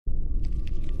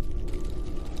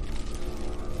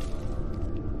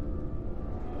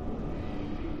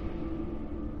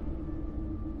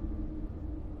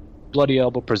Bloody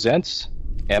Elbow presents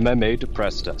MMA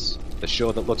Depressed Us, the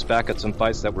show that looks back at some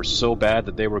fights that were so bad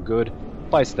that they were good,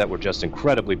 fights that were just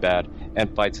incredibly bad,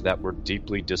 and fights that were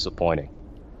deeply disappointing.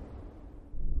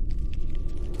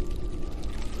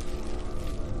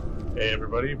 Hey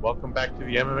everybody, welcome back to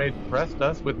the MMA Depressed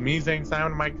Us with me, Zane Simon,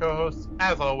 and my co-hosts,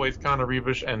 as always, Connor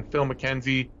Rebush and Phil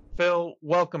McKenzie. Phil,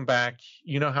 welcome back.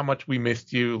 You know how much we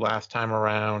missed you last time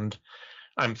around.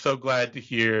 I'm so glad to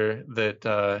hear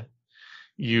that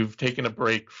you've taken a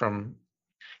break from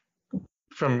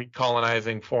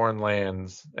colonizing foreign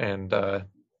lands and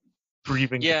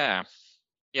breathing. Yeah.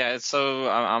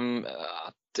 So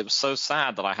it was so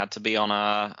sad that I had to be on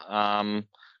a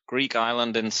Greek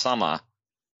island in summer,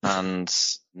 and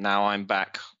now I'm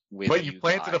back with But you you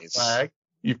planted guys. a flag.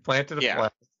 You've planted a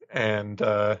flag, and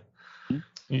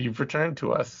you've returned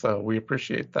to us, so we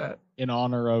appreciate that. In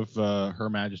honor of Her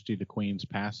Majesty the Queen's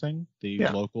passing, the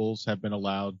locals have been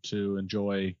allowed to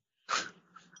enjoy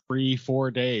free 4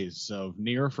 days of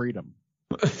near freedom.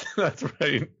 That's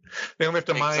right. They only have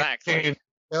to mine tin.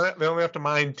 They only have to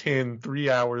mine tin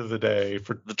 3 hours a day.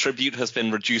 The tribute has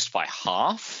been reduced by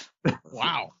half.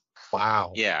 Wow.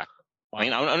 Yeah. Wow. I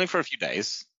mean, only for a few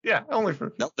days. Yeah, only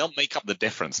for. They'll make up the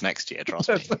difference next year. Trust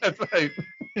me. That's right.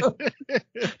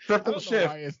 Triple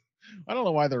shift. I don't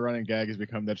know why the running gag has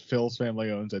become that Phil's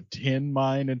family owns a tin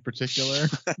mine in particular.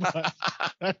 But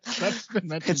that's been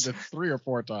mentioned 3 or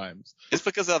 4 times. It's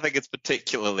because I think it's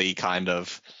particularly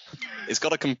it's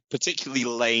got a particularly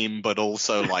lame but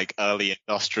also like early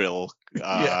industrial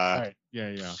quotient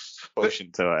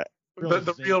to it.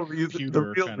 The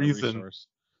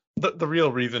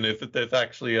real reason is that there's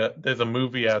actually a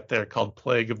movie out there called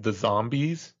Plague of the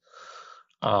Zombies,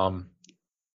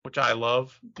 which I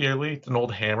love dearly. It's an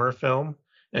old Hammer film,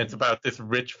 and it's about this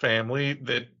rich family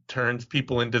that turns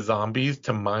people into zombies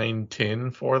to mine tin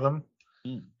for them.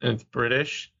 And it's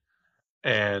British,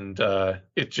 and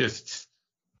it just,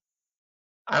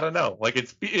 I don't know, like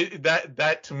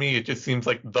that to me, it just seems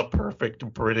like the perfect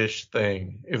British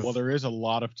thing. Well, there is a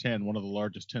lot of tin, one of the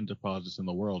largest tin deposits in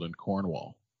the world in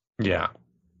Cornwall. Yeah.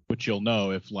 Which you'll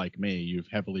know if, like me, you've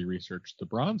heavily researched the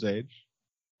Bronze Age.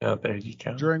 Yeah, there you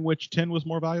go. During which tin was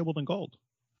more valuable than gold.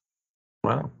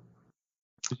 Wow.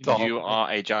 You are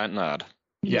a giant nerd.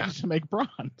 Yeah. To make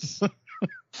bronze.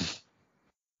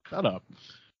 Shut up.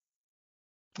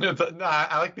 No,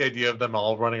 I like the idea of them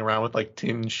all running around with like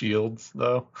tin shields,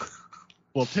 though.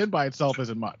 Well, tin by itself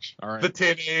isn't much. All right. The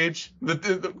tin age,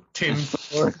 the tin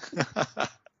sword.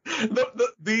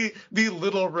 the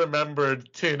little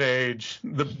remembered tin age,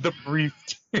 the brief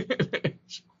tin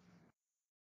age.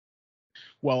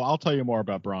 Well, I'll tell you more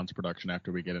about bronze production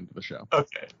after we get into the show.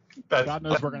 Okay. God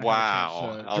knows we're going to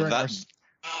have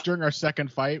during our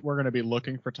second fight, we're going to be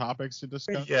looking for topics to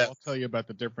discuss. Yeah. I'll tell you about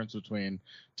the difference between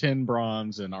tin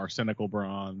bronze and arsenical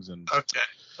bronze and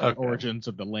origins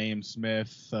of the lame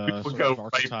Smith we'll go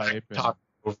archetype. Right talk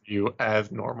with you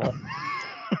as normal.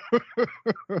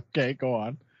 Okay, go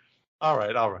on. All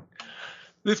right.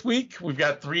 This week we've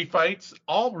got 3 fights,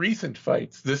 all recent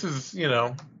fights. This is,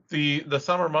 the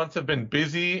summer months have been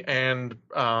busy and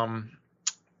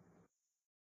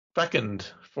beckoned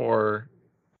for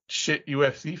shit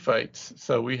UFC fights.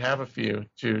 So we have a few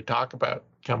to talk about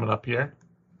coming up here.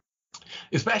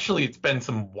 Especially it's been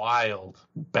some wild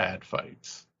bad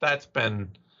fights. That's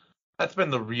been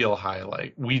the real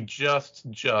highlight. We just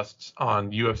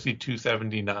on UFC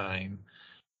 279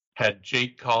 had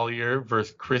Jake Collier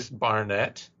versus Chris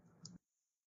Barnett,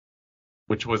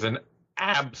 which was an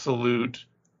absolute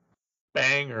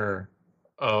banger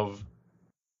of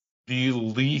the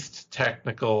least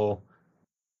technical,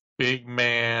 big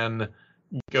man,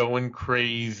 going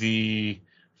crazy,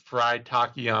 fried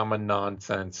Takayama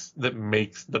nonsense that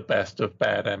makes the best of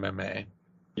bad MMA.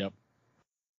 Yep.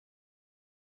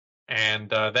 And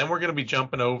then we're going to be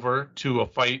jumping over to a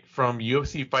fight from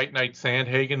UFC Fight Night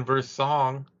Sandhagen vs.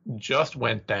 Song. Just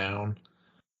went down.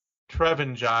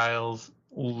 Trevin Giles,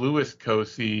 Louis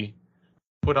Cosi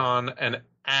put on an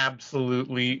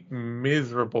absolutely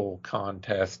miserable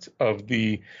contest of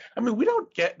we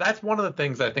don't get, that's one of the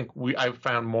things I think I've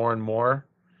found more and more,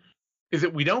 is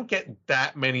that we don't get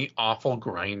that many awful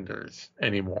grinders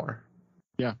anymore.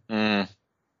 Yeah.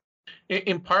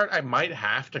 In part, I might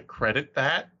have to credit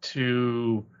that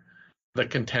to the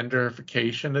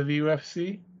contenderification of the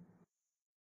UFC,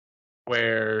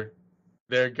 where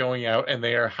they're going out and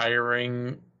they are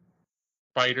hiring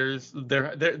fighters.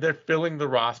 They're filling the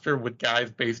roster with guys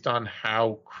based on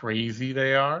how crazy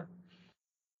they are.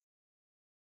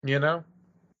 Yeah.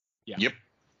 Yep.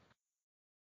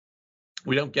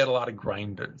 We don't get a lot of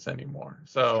grinders anymore.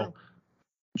 So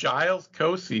Giles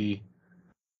Cosi,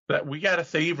 that we got to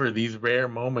savor these rare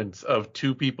moments of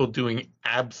two people doing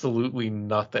absolutely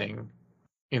nothing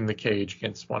in the cage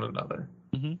against one another.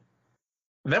 Mm-hmm.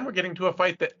 And then we're getting to a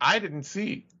fight that I didn't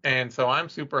see, and so I'm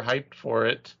super hyped for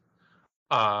it.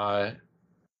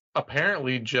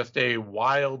 Apparently just a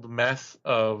wild mess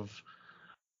of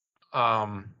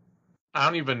I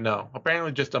don't even know.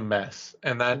 Apparently just a mess.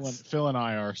 And that's Phil and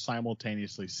I are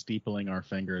simultaneously steepling our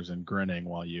fingers and grinning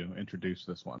while you introduce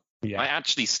this one. Yeah. I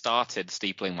actually started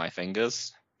steepling my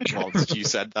fingers while you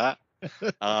said that.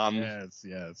 Yes.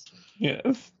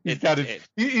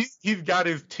 He's got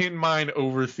his Tin Mine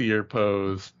Overseer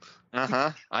pose.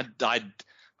 Uh-huh. I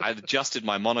adjusted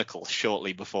my monocle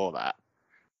shortly before that.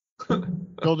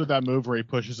 Phil did that move where he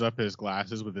pushes up his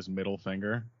glasses with his middle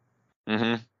finger.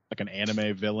 Mm-hmm. Like an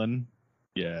anime villain.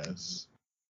 Yes.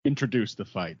 Introduce the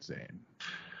fight, Zane.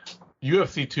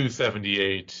 UFC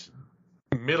 278,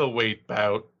 middleweight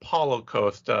bout, Paulo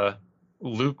Costa,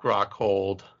 Luke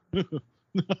Rockhold. This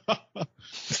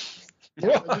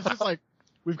is like,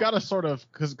 we've got to sort of,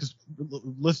 because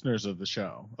listeners of the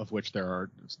show, of which there are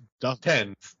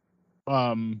tens.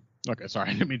 Okay, sorry,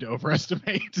 I didn't mean to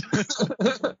overestimate.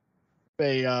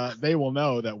 They will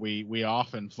know that we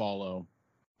often follow,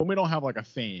 when we don't have like a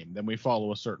theme, then we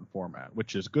follow a certain format,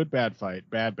 which is good, bad fight,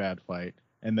 bad fight,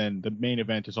 and then the main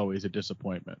event is always a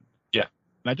disappointment. Yeah.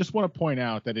 And I just want to point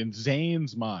out that in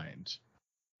Zane's mind,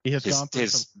 he has gone through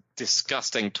his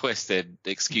disgusting, twisted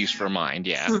excuse for mind,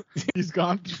 yeah. He's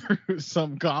gone through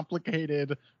some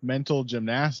complicated mental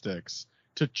gymnastics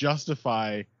to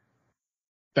justify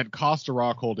that Costa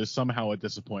Rockhold is somehow a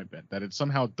disappointment, that it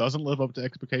somehow doesn't live up to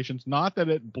expectations, not that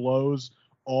it blows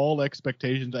all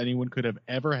expectations anyone could have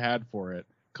ever had for it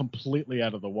completely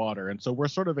out of the water. And so we're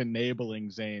sort of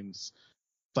enabling Zane's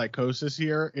psychosis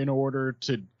here in order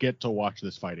to get to watch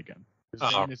this fight again.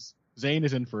 Zane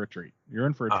is in for a treat. You're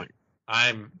in for a treat.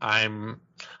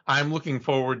 I'm looking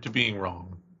forward to being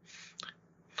wrong.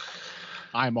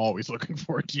 I'm always looking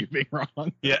forward to you being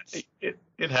wrong. Yeah,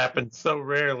 it happens so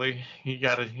rarely. You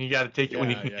gotta take it when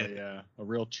you can get it. Yeah, a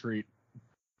real treat.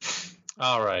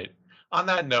 All right. On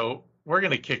that note, we're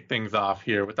gonna kick things off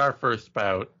here with our first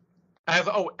bout.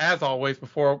 As always,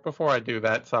 before I do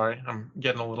that, sorry, I'm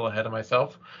getting a little ahead of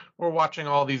myself. We're watching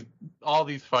all these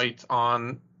fights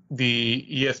on the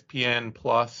ESPN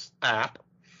Plus app,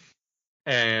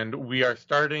 and we are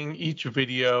starting each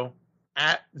video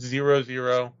at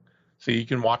 0-0, so you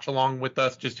can watch along with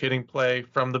us, just hitting play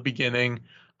from the beginning.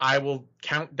 I will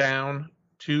count down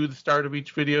to the start of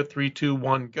each video, 3, 2,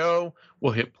 1, go.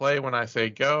 We'll hit play when I say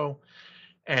go,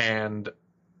 and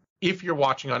if you're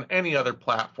watching on any other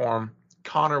platform,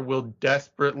 Connor will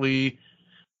desperately,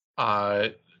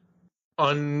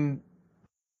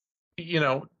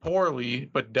 poorly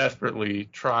but desperately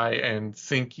try and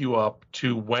sync you up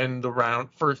to when the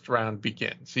first round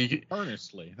begins. So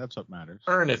earnestly, that's what matters.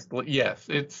 Earnestly, yes.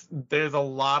 There's a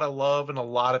lot of love and a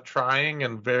lot of trying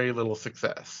and very little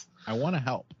success. I want to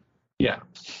help. Yeah.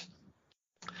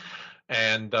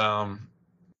 And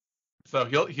so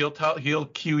he'll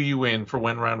cue you in for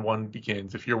when round one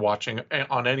begins if you're watching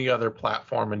on any other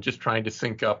platform and just trying to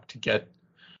sync up to get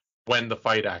when the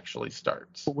fight actually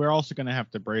starts. But we're also going to have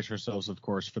to brace ourselves, of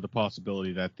course, for the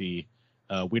possibility that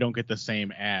we don't get the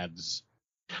same ads.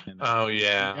 Oh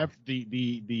yeah.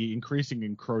 The increasing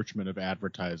encroachment of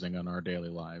advertising on our daily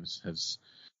lives has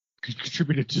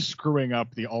contributed to screwing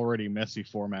up the already messy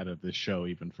format of this show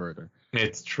even further.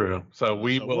 It's true. So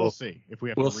we'll see if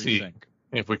we have to resync. See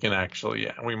if we can actually,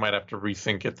 we might have to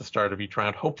resync at the start of each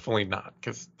round. Hopefully not,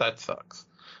 because that sucks.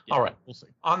 Yeah, all right. We'll see.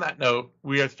 On that note,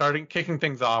 we are kicking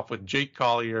things off with Jake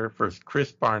Collier versus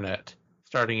Chris Barnett,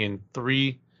 starting in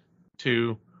 3,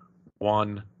 2,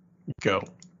 1, go.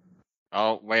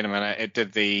 Oh, wait a minute. It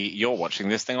did you're watching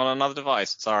this thing on another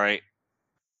device. Sorry.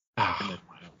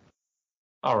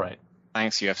 All right.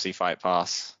 Thanks, UFC Fight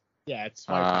Pass. Yeah, it's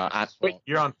Fight Pass. Wait,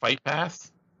 you're on Fight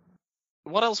Pass?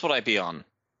 What else would I be on?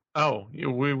 Oh,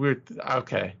 we're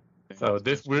okay. So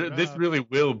this really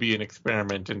will be an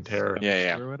experiment in terror.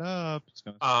 Yeah. Screw it up. It's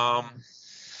gonna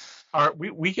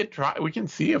we can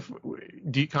see if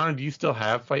Connor, do you still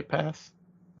have Fight Pass?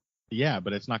 Yeah,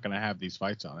 but it's not going to have these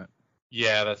fights on it.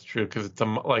 Yeah, that's true because it's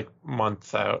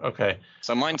months out. Okay.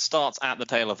 So mine starts at the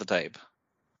tail of the tape.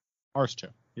 Ours too.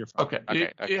 You're fine.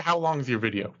 Okay. How long is your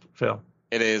video, Phil?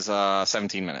 It is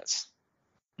 17 minutes.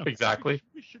 Okay. Exactly.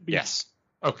 Yes.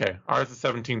 Okay, ours is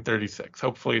 17:36.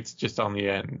 Hopefully it's just on the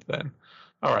end then.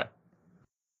 All right.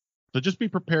 So just be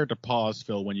prepared to pause,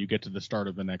 Phil, when you get to the start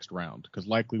of the next round, because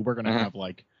likely we're going to have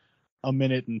like a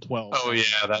minute and 12. Oh, yeah,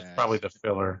 that's probably the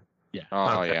filler. Yeah.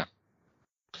 Oh, okay. Yeah.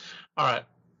 All right.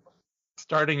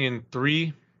 Starting in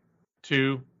 3,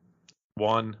 2,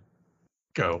 1,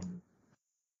 go.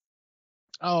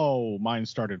 Oh, mine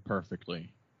started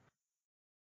perfectly.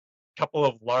 Couple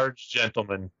of large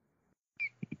gentlemen.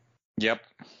 Yep.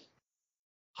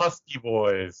 Husky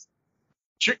boys.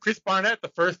 Chris Barnett,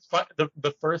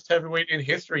 the first heavyweight in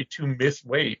history to miss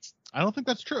weight. I don't think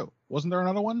that's true. Wasn't there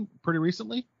another one pretty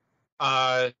recently?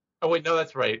 Oh wait, no,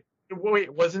 that's right.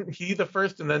 Wait, wasn't he the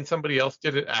first and then somebody else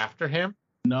did it after him?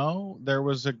 No, there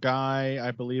was a guy,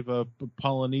 I believe a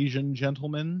Polynesian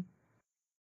gentleman,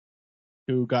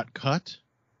 who got cut.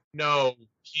 No,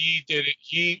 he did it.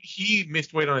 He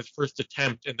missed weight on his first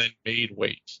attempt and then made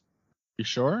weight. You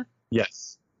sure?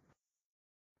 Yes.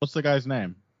 What's the guy's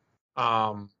name?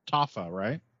 Tafa,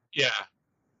 right? Yeah.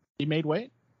 He made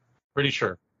weight? Pretty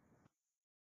sure.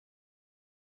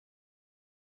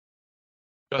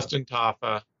 Justin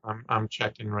Tafa. I'm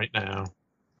checking right now.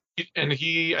 And I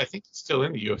think he's still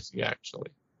in the UFC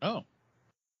actually. Oh.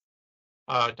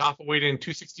 Tafa weighed in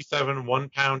 267, 1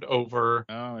 pound over.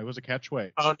 Oh, it was a catch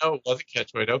weight. Oh no, it wasn't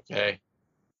catch weight. Okay.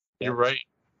 Yep. You're right.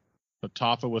 But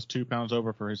Tafa was 2 pounds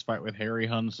over for his fight with Harry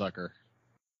Hunsucker.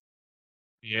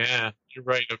 Yeah, you're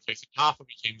right. Okay, so Tafa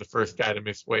became the first guy to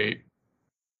miss weight.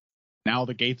 Now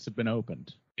the gates have been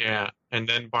opened. Yeah, and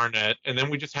then Barnett, and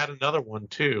then we just had another one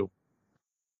too.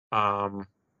 Another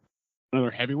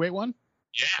heavyweight one?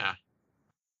 Yeah.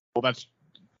 Well, that's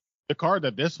the card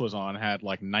that this was on had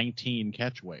like 19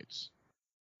 catch weights.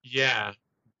 Yeah,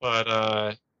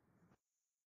 but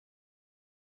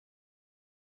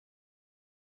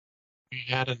we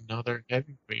had another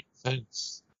heavyweight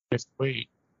since missed weight.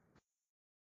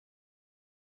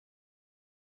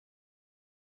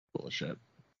 Full of shit.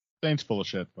 Saint's full of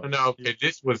shit. But no, okay,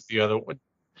 this was the other one.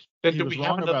 Then he was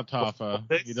wrong about Tafa.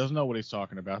 He doesn't know what he's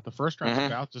talking about. The first round's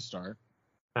about to start.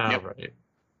 All right.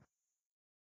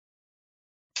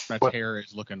 That hair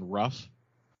is looking rough.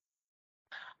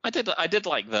 I did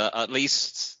like at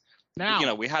least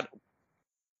now. We had.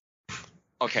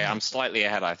 Okay, I'm slightly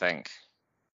ahead, I think.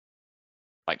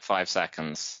 Like 5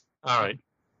 seconds. All right.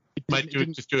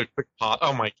 Just do a quick pause.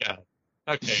 Oh my god.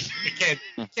 Okay,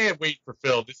 I can't wait for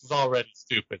Phil. This is already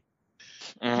stupid.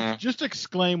 Mm-hmm. Just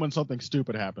exclaim when something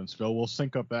stupid happens, Phil. We'll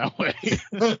sync up that way.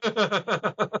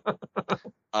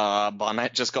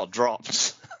 Barnett just got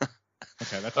dropped.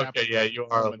 Okay, that's okay. Yeah, you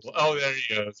are. Oh, there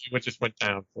you go. You just went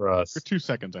down for us. You're 2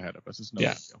 seconds ahead of us. It's no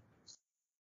big deal.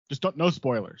 Just no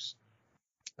spoilers.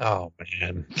 Oh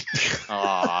man.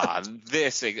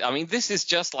 This is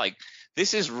just like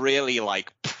this is really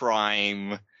like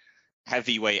prime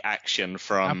heavyweight action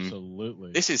from.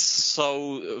 Absolutely. This is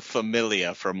so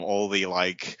familiar from all the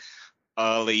like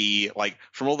early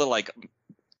from all the like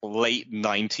late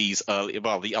 90s, early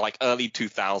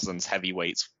 2000s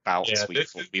heavyweights bouts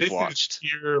we've watched.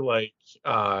 This is here like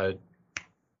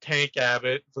Tank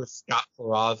Abbott versus Scott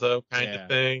Ferrazzo kind of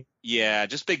thing. Yeah,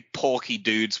 just big porky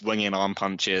dudes winging arm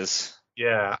punches.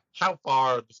 Yeah, how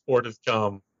far the sport has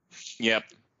come. Yep.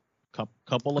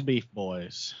 Couple of beef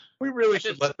boys. We really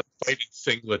should let them fight in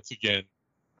singlets again.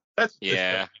 They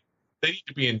need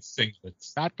to be in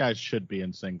singlets. Fat guys should be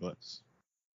in singlets.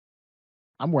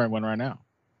 I'm wearing one right now.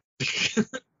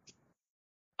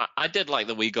 I did like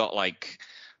that we got like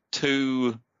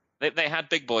 2. They had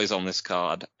big boys on this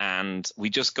card, and we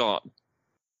just got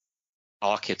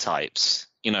archetypes.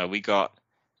 We got.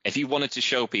 If you wanted to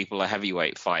show people a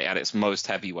heavyweight fight at its most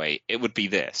heavyweight, it would be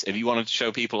this. If you wanted to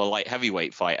show people a light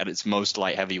heavyweight fight at its most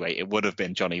light heavyweight, it would have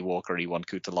been Johnny Walker Iwan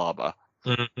Kutalaba.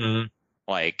 Mm-hmm.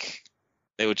 Like,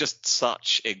 they were just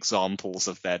such examples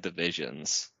of their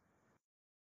divisions.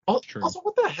 Also,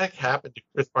 what the heck happened to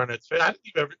Chris Barnett's fight? I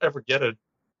didn't ever get a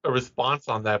response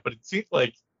on that, but it seems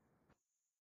like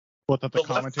what the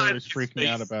commentary is freaking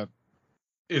out about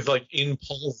is like in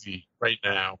palsy right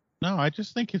now. No, I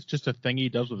just think it's just a thing he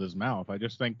does with his mouth. I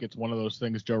just think it's one of those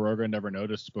things Joe Rogan never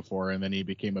noticed before, and then he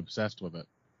became obsessed with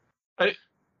it.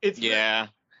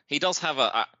 He does have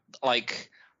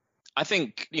I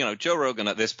think, Joe Rogan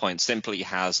at this point simply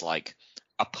has like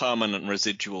a permanent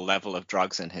residual level of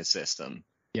drugs in his system.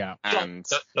 Yeah. And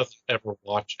doesn't ever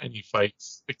watch any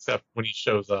fights except when he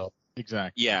shows up.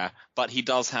 Exactly. Yeah, but he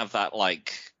does have that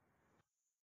like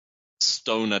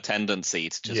stoner tendency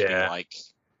to just be like,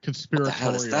 conspiratorial. What the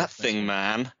hell is that thing,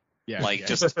 man? Yeah,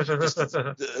 just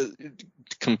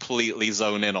completely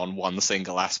zone in on one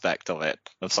single aspect of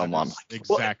someone.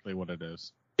 Exactly what it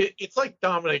is. It's like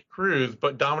Dominic Cruz,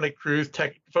 but Dominic Cruz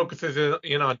focuses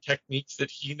in on techniques that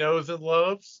he knows and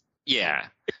loves. Yeah,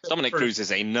 Dominic Cruz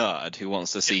is a nerd who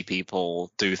wants to see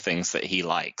people do things that he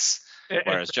likes,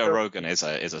 whereas Joe Rogan is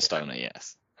a stoner.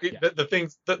 Yes. The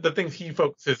things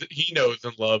he knows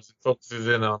and loves and focuses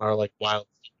in on are like wild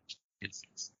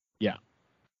experiences. Yeah.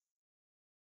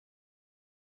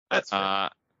 That's fair.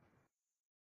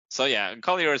 So yeah,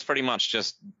 Collier is pretty much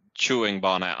just chewing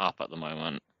Barnett up at the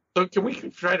moment. So can we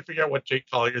try to figure out what Jake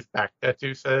Collier's back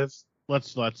tattoo says?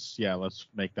 Let's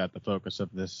make that the focus of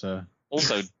this.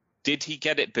 Also, did he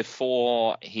get it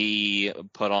before he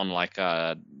put on like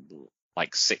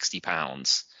 60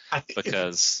 pounds? I think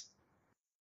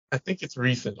it's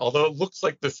recent. Although it looks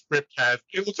like the script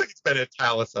it looks like it's been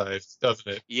italicized, doesn't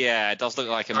it? Yeah, it does look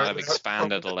like it might have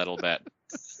expanded a little bit.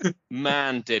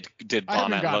 Man, did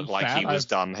Barnett look like he was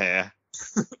done here?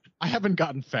 I haven't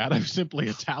gotten fat. I've simply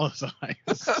italicized.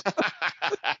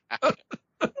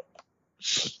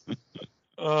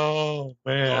 Oh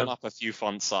man! Gone up a few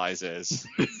font sizes.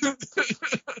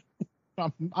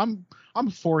 I'm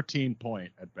 14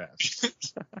 point at best.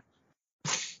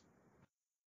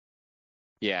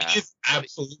 Yeah, it is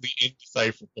absolutely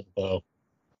indecipherable though.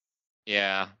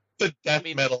 Yeah, the death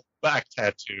metal back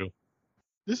tattoo.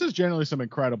 This is generally some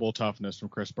incredible toughness from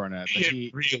Chris Barnett.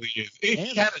 It really is. If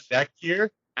he had a neck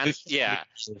here, and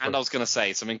I was gonna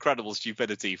say some incredible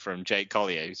stupidity from Jake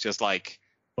Collier. He's just like,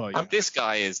 this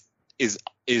guy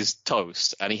is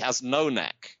toast, and he has no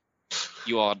neck.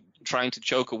 You are trying to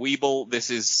choke a weeble. This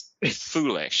is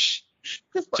foolish.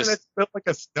 Chris Barnett's built like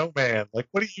a snowman. Like,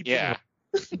 what are you doing?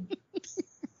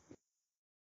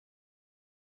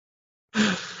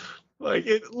 Like,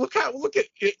 look at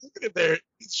it there.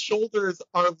 His shoulders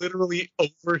are literally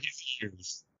over his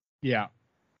ears. Yeah.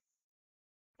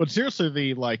 But seriously,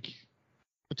 the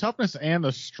toughness and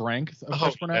the strength of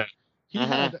Chris Barnett, he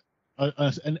had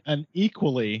an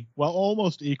equally,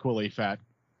 almost equally fat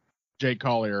Jake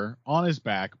Collier on his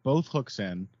back, both hooks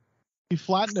in. He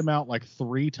flattened him out like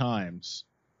 3 times.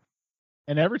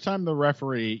 And every time the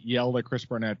referee yelled at Chris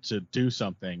Barnett to do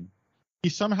something, he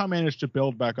somehow managed to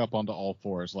build back up onto all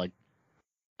fours. Like,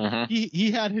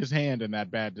 he had his hand in that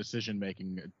bad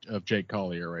decision-making of Jake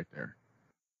Collier right there.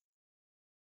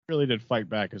 Really did fight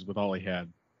back with all he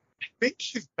had. I think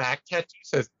his back tattoo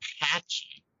says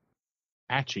patchy.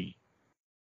 Patchy.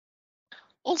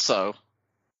 Also,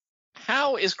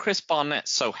 how is Chris Barnett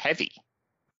so heavy?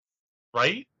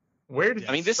 Right?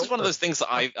 This is one of those things that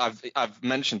I've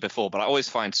mentioned before, but I always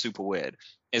find super weird,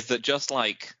 is that just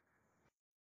like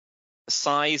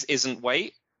size isn't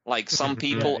weight. Like some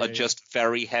people are just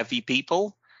very heavy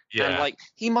people. Yeah. And like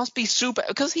he must be super,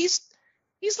 because he's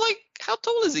like, how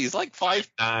tall is he? He's like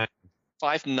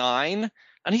 5'9",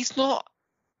 and he's not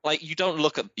like, you do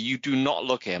not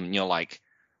look at him and you're like,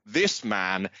 this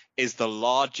man is the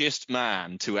largest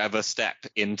man to ever step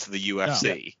into the UFC.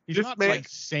 No, he's not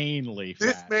insanely fat.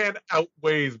 This man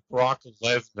outweighs Brock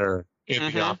Lesnar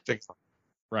in the optics.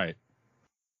 Right.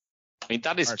 I mean,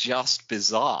 that is just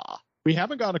bizarre. We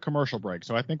haven't got a commercial break,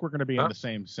 so I think we're going to be in the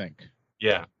same sync.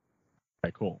 Yeah.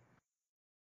 Okay, cool.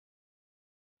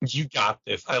 You got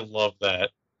this. I love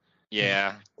that.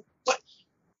 Yeah.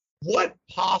 What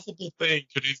possible thing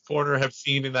could his corner have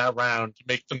seen in that round to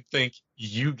make them think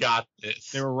you got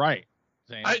this? They were right.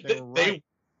 They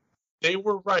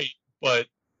were right, but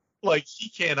like he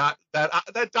cannot.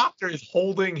 That doctor is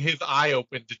holding his eye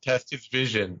open to test his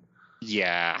vision.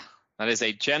 Yeah, that is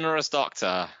a generous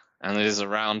doctor, and it is a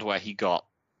round where he got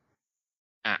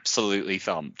absolutely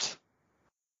thumped.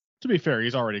 To be fair,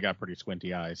 he's already got pretty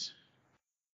squinty eyes.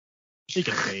 He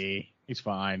can see. He's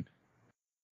fine.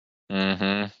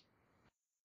 Mm-hmm.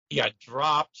 He got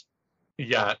dropped. He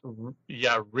got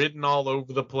ridden all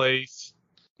over the place.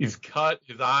 He's cut.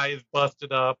 His eye is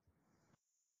busted up.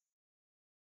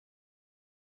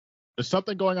 There's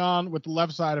something going on with the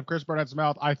left side of Chris Barnett's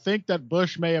mouth. I think that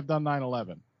Bush may have done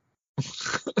 9/11.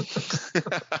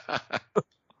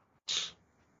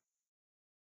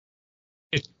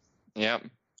 Yep.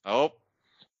 Oh.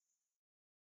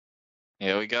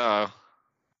 Here we go.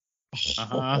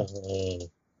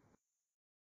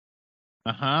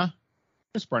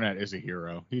 Chris Barnett is a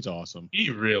hero. He's awesome.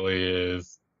 He really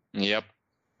is. Yep.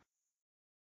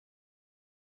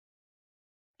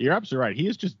 You're absolutely right. He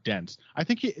is just dense. I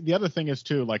think the other thing is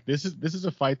too, like this is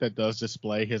a fight that does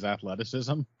display his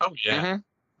athleticism. Oh yeah. Mm-hmm.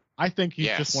 I think he's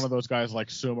just one of those guys like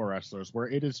sumo wrestlers where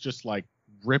it is just like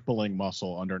rippling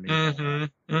muscle underneath.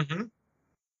 Mm-hmm. Mm-hmm.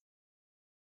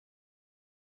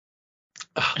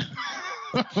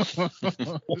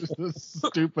 The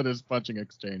stupidest punching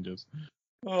exchanges.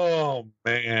 Oh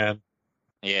man.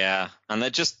 Yeah, and I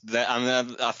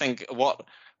think what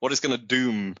is going to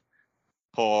doom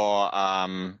poor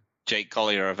Jake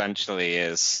Collier eventually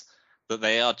is that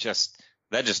they're just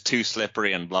too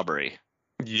slippery and blubbery.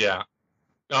 Yeah.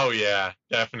 Oh yeah,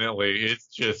 definitely. It's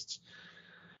just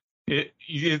it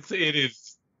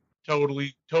is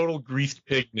total greased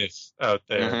pigness out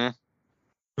there. Mm-hmm.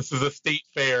 This is a state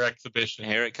fair exhibition.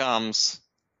 Here it comes.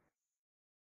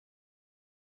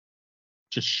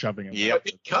 Just shoving him. Yep.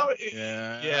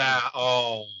 Yeah.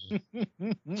 Oh.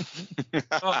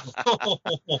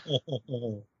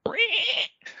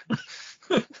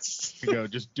 You go,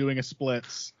 just doing a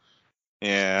splits.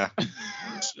 Yeah.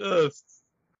 Just.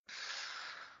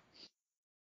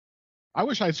 I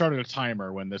wish I started a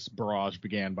timer when this barrage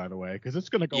began. By the way, because it's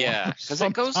going to go on. Yeah, because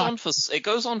it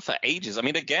goes on for ages. I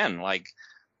mean, again, like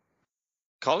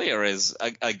Collier is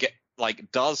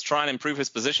does try and improve his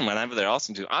position whenever they're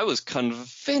asking to. I was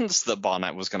convinced that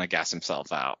Barnett was going to gas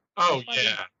himself out. Oh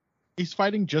yeah. He's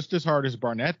fighting just as hard as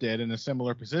Barnett did in a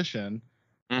similar position.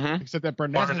 Mm-hmm. Except that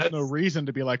Barnett has no reason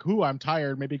to be like, "Ooh, I'm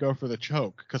tired. Maybe go for the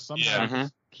choke," because somehow he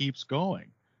just keeps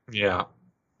going. Yeah.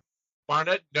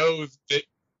 Barnett knows that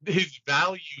his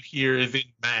value here is in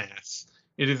mass.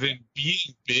 It is in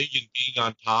being big and being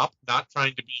on top, not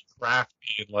trying to be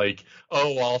crafty and like,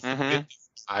 I'll submit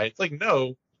this guy. It's like,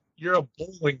 no, you're a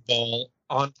bowling ball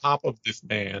on top of this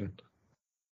man.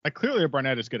 Like, clearly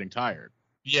Barnett is getting tired.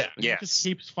 Yeah. Yes. He just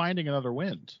keeps finding another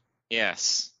wind.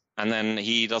 Yes. And then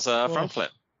he does a front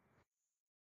flip.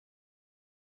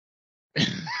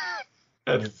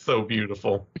 That is so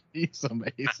beautiful. He's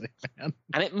amazing, man.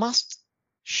 And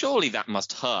surely that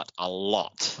must hurt a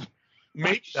lot.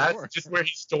 Maybe that's just where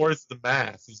he stores the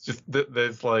mass. It's just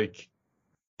there's like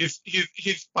his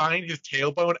spine, his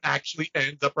tailbone actually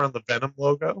ends up around the Venom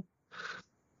logo.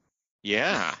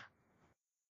 Yeah.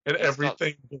 And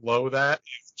everything below that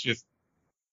is just,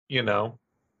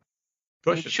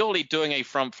 pushing. Surely doing a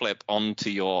front flip onto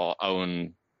your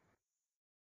own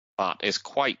butt is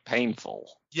quite painful.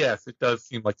 Yes, it does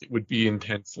seem like it would be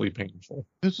intensely painful.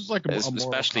 This is like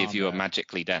especially if you are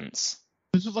magically dense.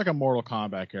 This is like a Mortal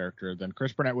Kombat character. Then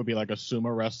Chris Burnett would be like a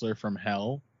sumo wrestler from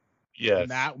hell. Yes.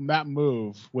 And that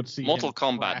move would see Mortal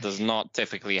Kombat does not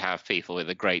typically have people with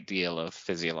a great deal of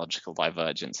physiological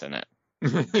divergence in it.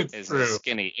 It's true.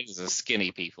 It is a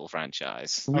skinny people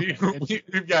franchise.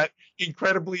 We've got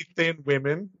incredibly thin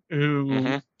women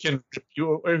who can rip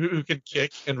you, who can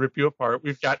kick and rip you apart.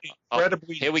 We've got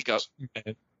incredibly. Here we go.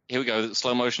 Men. Here we go.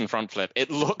 Slow motion front flip. It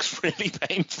looks really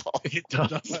painful. It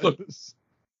does.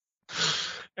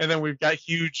 And then we've got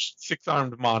huge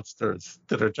 6-armed monsters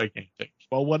that are gigantic.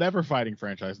 Well, whatever fighting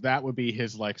franchise, that would be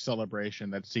his like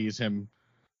celebration that sees him.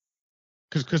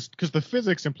 Because the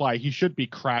physics imply he should be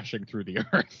crashing through the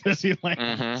earth as he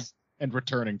lands and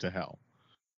returning to hell.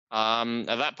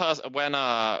 That person when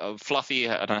Fluffy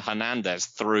Hernandez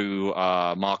threw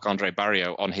Marc-Andre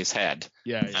Barrio on his head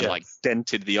and like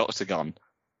dented the octagon.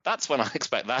 That's when I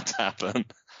expect that to happen.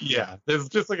 Yeah, there's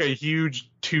just like a huge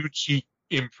two-cheek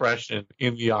impression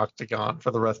in the octagon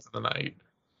for the rest of the night.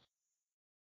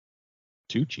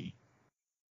 Tucci.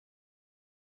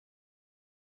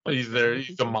 He's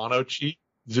a mono cheek,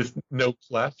 just no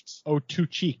clefts. Oh, two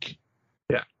cheek.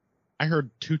 Yeah. I heard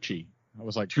Tucci. I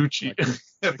was like Tucci.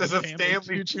 There's a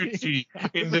Stanley Tucci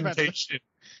indentation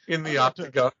in the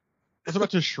octagon. I was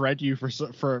about to shred you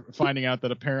for finding out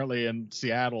that apparently in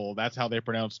Seattle that's how they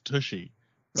pronounce Tushy,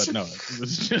 but no, it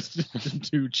was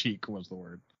just two cheek was the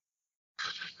word.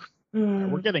 Right,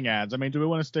 we're getting ads. I mean, do we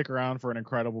want to stick around for an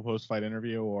incredible post-fight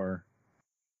interview or?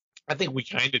 I think we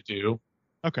kind of do.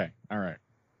 Okay, all right.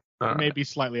 Maybe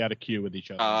slightly out of cue with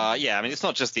each other. Yeah, I mean, it's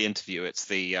not just the interview; it's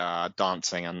the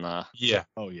dancing and the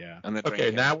Oh yeah. And the drinking.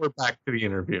 Okay, now we're back to the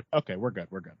interview. Okay, we're good.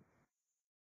 Well,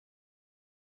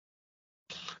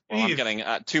 I'm getting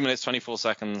 2 minutes 24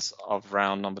 seconds of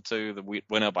round number 2. The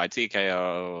winner by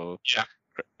TKO. Yeah.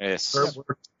 Yes. We're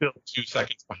still 2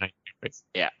 seconds behind you, basically.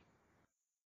 Yeah.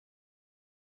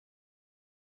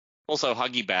 Also,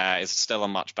 Huggy Bear is still a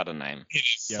much better name. It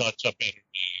is such a better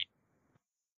name.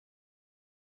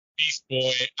 Beast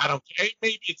Boy, I don't care.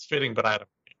 Maybe it's fitting, but I don't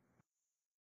care.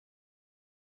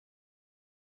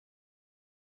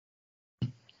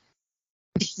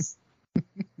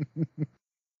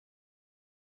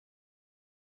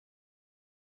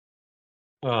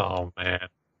 Oh, man.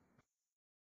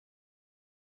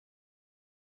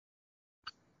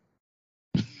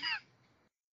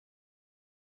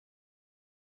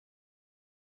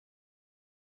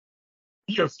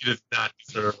 UFC does not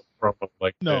deserve a promo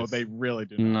like this. No, they really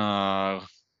do not. No.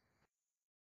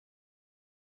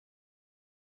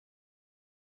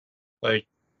 Like,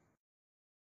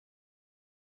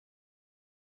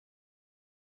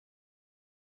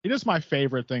 it is my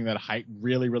favorite thing that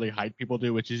really hype people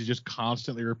do, which is he just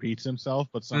constantly repeats himself,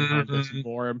 but sometimes it's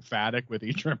more emphatic with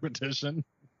each repetition.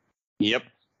 Yep.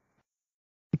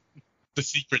 The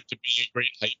secret to being a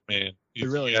great hype man. It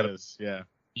really is, yeah.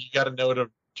 You got to know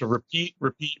to repeat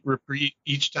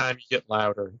each time you get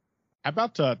louder. How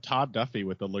about Todd Duffy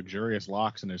with the luxurious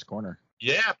locks in his corner?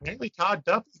 Yeah, apparently Todd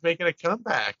Duffy's making a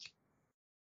comeback.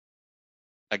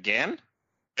 Again?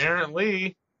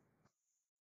 Apparently.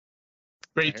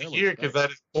 Great to hear, because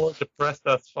that is more depressed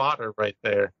us fodder right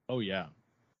there. Oh, yeah.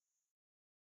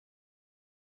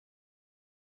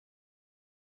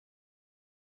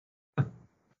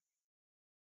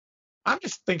 I'm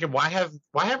just thinking, why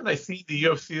haven't I seen the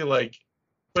UFC like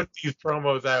put these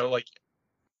promos out? Like,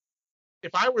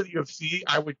 if I were the UFC,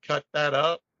 I would cut that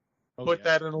up, put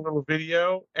that in a little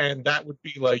video, and that would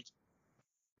be like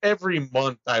every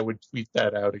month I would tweet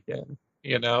that out again.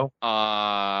 You know?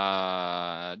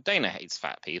 Dana hates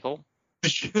fat people.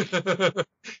 He's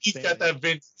got that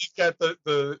Vince. He's got the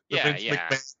Vince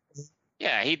McMahon.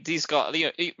 Yeah, he's got.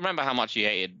 Remember how much he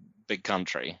hated Big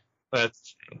Country?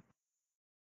 That's true.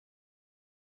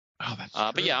 Oh, that's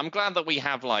true. But yeah, I'm glad that we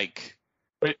have like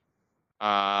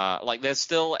there's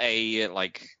still a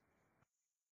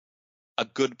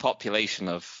good population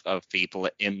of people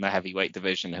in the heavyweight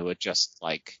division who are just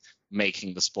like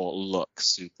making the sport look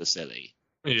super silly.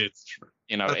 It's true.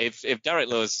 You know, if Derek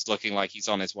Lewis is looking like he's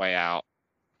on his way out,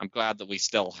 I'm glad that we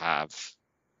still have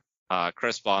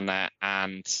Chris Barnett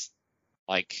and,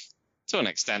 like, to an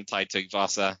extent, Tai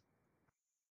Tuivasa.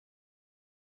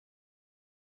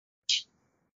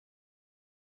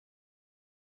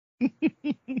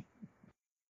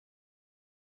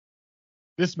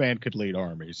 This man could lead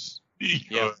armies.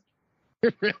 Yeah.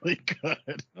 It really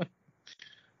could.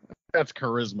 That's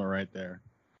charisma right there.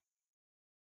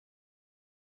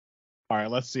 All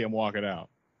right, let's see him walk it out.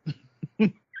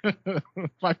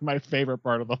 My favorite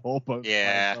part of the whole post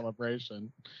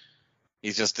celebration.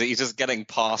 He's just getting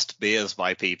passed beers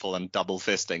by people and double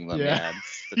fisting them. Yeah.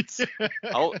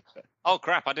 Oh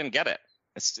crap! I didn't get it.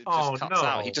 It just cuts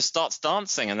out. He just starts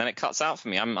dancing and then it cuts out for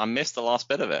me. I missed the last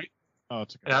bit of it. Oh,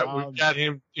 it's okay. We've got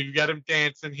him. You've got him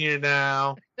dancing here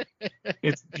now.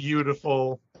 It's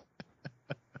beautiful.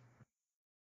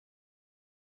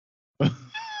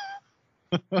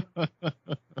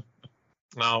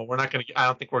 No, we're not gonna. I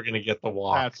don't think we're gonna get the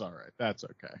walk. That's all right. That's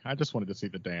okay. I just wanted to see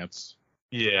the dance.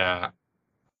 Yeah.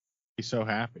 He's so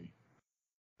happy.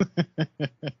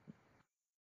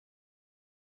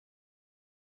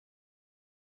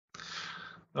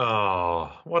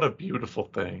 Oh, what a beautiful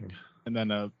thing. And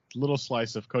then a little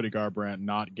slice of Cody Garbrandt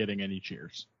not getting any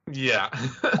cheers. Yeah.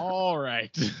 All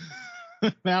right.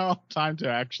 Now time to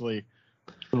actually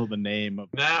fill the name of.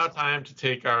 Now time to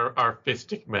take our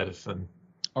fistic medicine.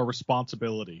 Our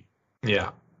responsibility.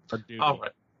 Yeah. Our duty. All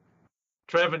right.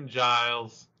 Trevin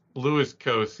Giles, Louis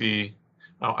Cosi.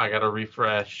 Oh, I gotta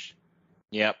refresh.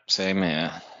 Yep, same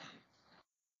here.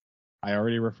 I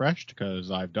already refreshed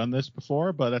because I've done this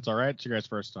before, but that's all right. It's your guys'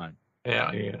 first time.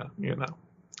 Yeah, you know.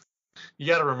 You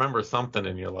got to remember something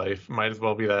in your life. Might as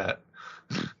well be that.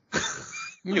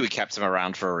 You knew we kept him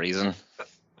around for a reason.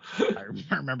 I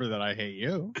remember that I hate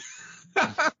you.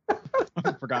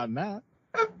 I've forgotten that.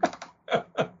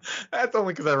 That's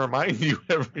only because I remind you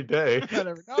every day.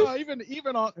 No, even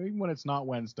when it's not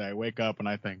Wednesday, I wake up and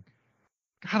I think,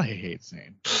 God, I hate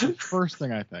Zane. First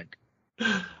thing I think.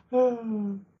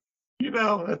 You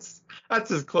know, that's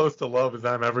as close to love as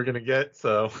I'm ever gonna get.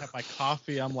 So I have my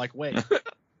coffee. I'm like, wait,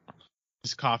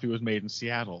 this coffee was made in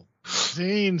Seattle.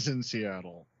 Zane's in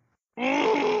Seattle.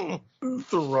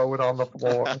 Throw it on the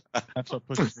floor. That's what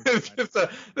pushes me. It's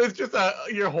just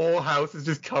your whole house is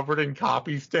just covered in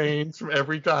coffee stains from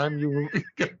every time you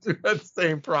go through that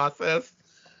same process.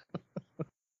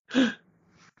 Yeah,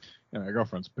 my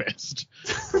girlfriend's pissed.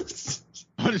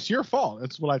 But it's your fault.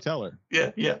 That's what I tell her.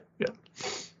 Yeah.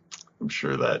 I'm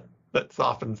sure that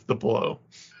softens the blow.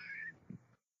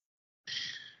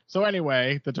 So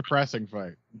anyway, the depressing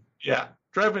fight. Yeah.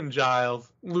 Trevin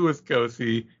Giles, Louis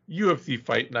Cosi, UFC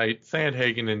Fight Night,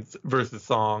 Sandhagen versus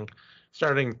Song,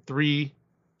 starting 3,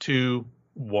 2,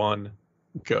 1,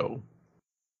 go.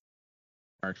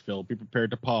 All right, Phil, be prepared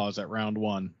to pause at round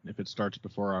 1 if it starts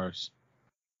before ours.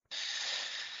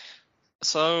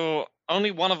 So only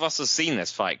one of us has seen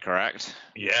this fight, correct?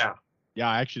 Yeah. Yeah,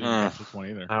 I actually didn't watch this one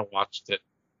either. I watched it.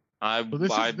 I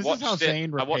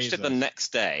watched it the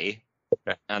next day,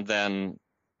 and then,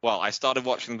 I started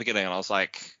watching the beginning, and I was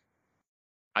like,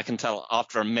 I can tell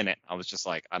after a minute, I was just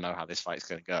like, I know how this fight's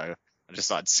going to go. I just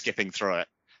started skipping through it.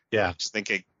 Yeah. Just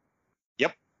thinking,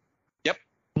 yep,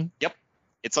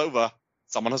 it's over.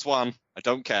 Someone has won. I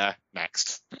don't care.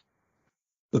 Next.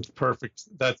 That's perfect.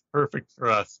 That's perfect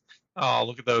for us. Oh,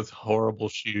 look at those horrible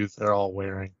shoes they're all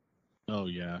wearing. Oh,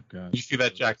 yeah. God. You see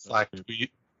that Jack Slack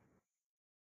tweet?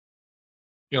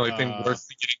 The only thing worse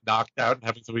than getting knocked out and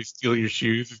having somebody steal your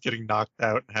shoes is getting knocked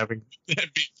out and being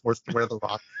forced to wear the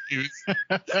Rock shoes.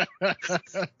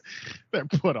 They're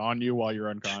put on you while you're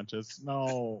unconscious.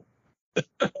 No.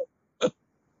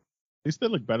 least they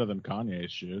look better than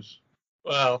Kanye's shoes.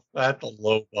 Well, that's a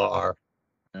low bar.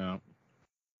 Yeah.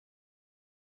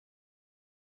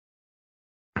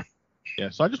 Yeah,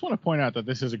 so I just want to point out that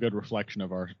this is a good reflection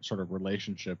of our sort of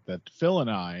relationship, that Phil and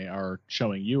I are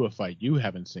showing you a fight you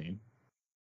haven't seen,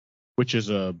 which is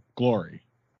a glory.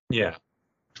 Yeah.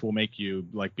 Which will make you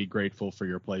be grateful for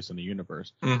your place in the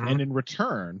universe. Mm-hmm. And in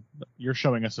return, you're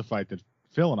showing us a fight that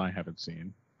Phil and I haven't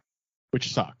seen,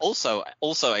 which sucks. Also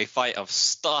a fight of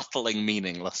startling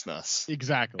meaninglessness.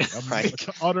 Exactly.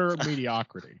 Utter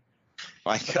mediocrity.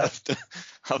 Like a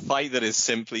fight that is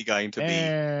simply going to be.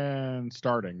 And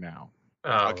starting now.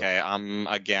 Oh. Okay, I'm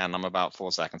about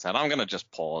 4 seconds out. I'm going to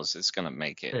just pause. It's going to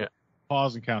make it. Yeah.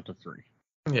 Pause and count to 3.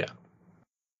 Yeah.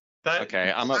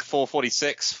 Okay, I'm at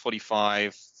 446,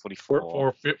 45,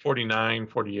 44. 49,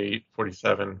 48,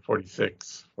 47,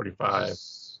 46, 45.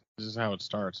 This is how it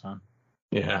starts, huh?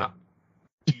 Yeah.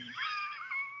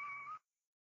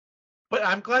 But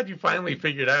I'm glad you finally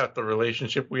figured out the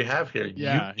relationship we have here.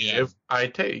 Yeah, you give, I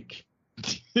take.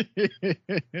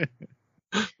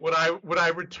 What I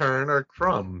return are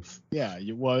crumbs. Yeah,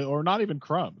 or not even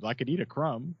crumbs. I could eat a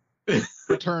crumb.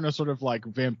 Return a sort of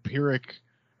vampiric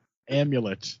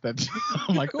amulet that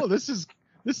I'm like, oh, this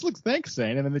looks, thanks,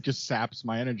 Zane, and then it just saps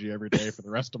my energy every day for the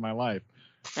rest of my life.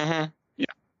 Mm-hmm.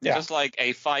 Yeah. Just like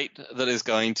a fight that is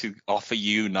going to offer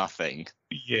you nothing.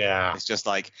 Yeah. It's just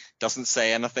doesn't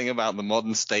say anything about the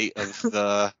modern state of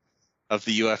the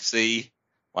UFC.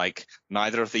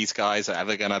 Neither of these guys are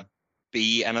ever gonna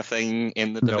be anything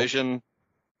in the division.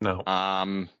 No.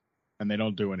 And they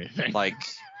don't do anything.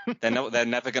 They're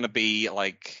never gonna be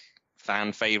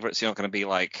fan favorites. You're not gonna be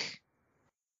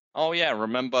oh yeah,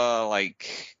 remember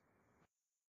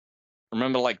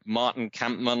Martin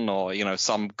Kampman or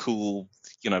some cool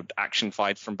action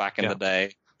fight from back in the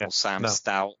day, or Sam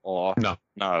Stout, or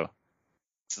no.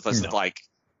 So this is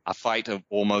a fight of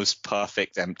almost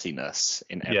perfect emptiness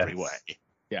in every way.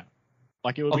 Yeah,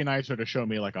 it would be nicer to show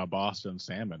me a Boston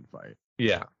Salmon fight.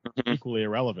 Yeah, equally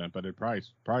irrelevant, but it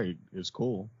probably is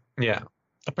cool. Yeah.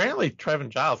 Apparently, Trevin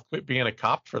Giles quit being a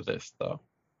cop for this, though.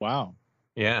 Wow.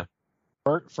 Yeah.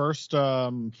 First,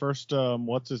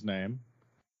 what's his name?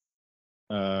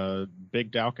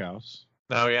 Big Daukhaus.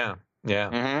 Oh yeah. Yeah.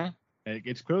 Mm-hmm.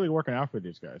 It's clearly working out for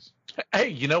these guys. Hey,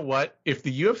 you know what? If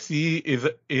the UFC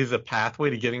is a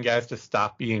pathway to getting guys to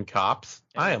stop being cops,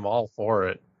 I am all for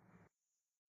it.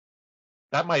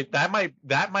 That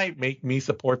might make me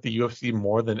support the UFC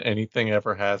more than anything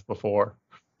ever has before.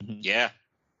 Yeah.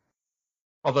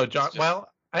 Although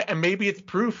and maybe it's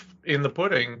proof in the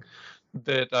pudding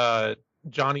that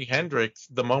Johnny Hendricks,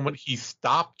 the moment he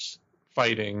stopped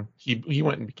fighting, he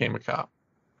went and became a cop.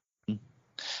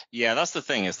 Yeah, that's the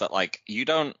thing, is that you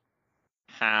don't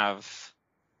have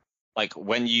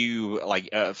when you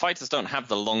fighters don't have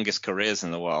the longest careers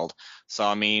in the world. So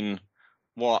I mean,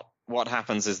 what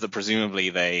happens is that presumably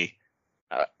they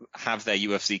have their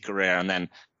UFC career and then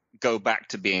go back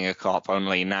to being a cop,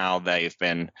 only now they've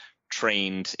been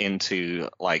trained into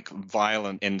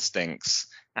violent instincts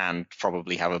and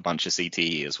probably have a bunch of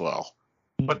CTE as well.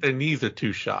 But their knees are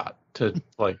too shot to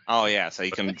Oh yeah, so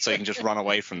you can just run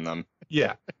away from them.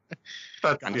 Yeah.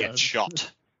 And get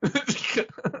shot.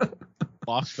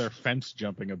 Lost their fence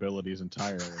jumping abilities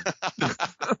entirely.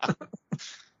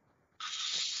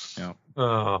 Yeah.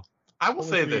 I will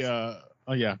say this.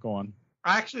 Oh yeah, go on.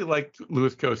 I actually like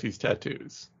Louis Kosi's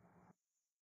tattoos.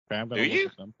 Okay, do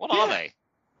you? What are they?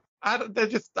 I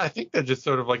think they're just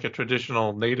sort of like a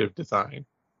traditional native design,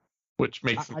 which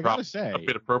makes them probably a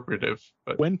bit appropriative.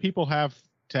 But when people have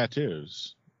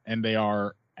tattoos and they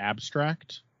are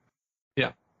abstract,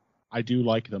 I do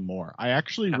like them more. I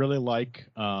actually really like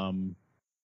barbed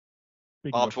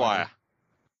wire.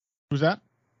 Who's that?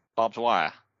 Barbed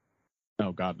wire.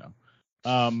 Oh God, no.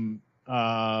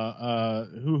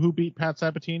 Who beat Pat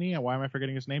Sabatini? Why am I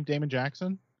forgetting his name? Damon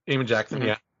Jackson. Damon Jackson, Mm-hmm.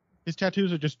 yeah. His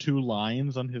tattoos are just 2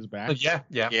 lines on his back. Yeah.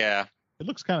 It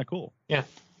looks kind of cool. Yeah.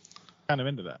 Kind of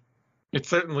into that. It's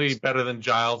certainly better than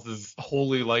Giles's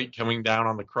holy light coming down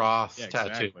on the cross tattoo.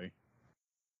 Exactly.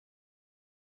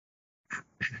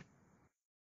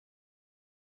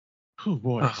 Oh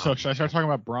boy! So should I start talking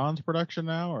about bronze production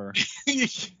now, or?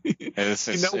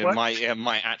 It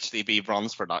might actually be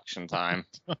bronze production time.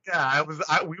 Yeah,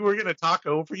 we were going to talk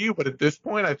over you, but at this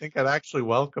point, I think I'd actually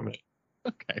welcome it.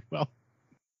 Okay, well.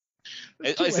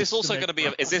 Is this also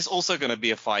going to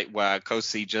be a fight where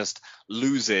Costa just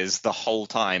loses the whole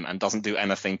time and doesn't do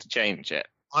anything to change it?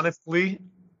 Honestly,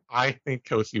 I think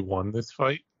Costa won this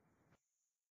fight.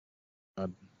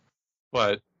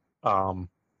 But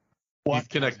what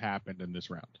has happened in this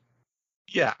round?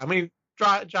 Yeah, I mean,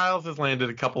 Giles has landed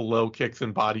a couple low kicks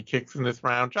and body kicks in this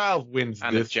round. Giles wins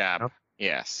and this a jab. round.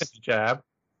 Yes. Jab.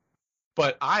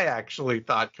 But I actually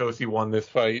thought Costa won this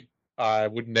fight. I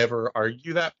would never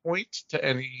argue that point to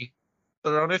any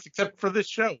thoroughness, except for this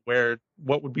show, where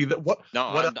what would be the what?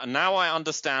 No, what now I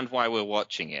understand why we're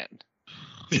watching it.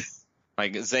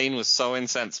 Like Zane was so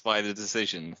incensed by the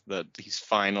decision that he's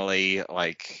finally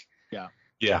like,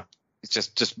 yeah, it's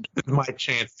just my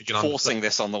chance to get on forcing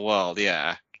this on the world.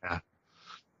 Yeah.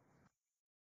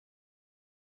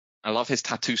 I love his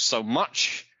tattoo so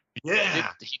much.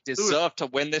 Yeah, he deserved to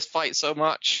win this fight so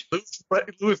much.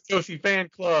 Louis Costa fan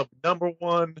club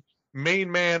 #1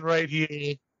 main man right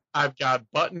here. I've got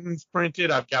buttons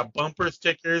printed. I've got bumper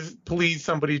stickers. Please,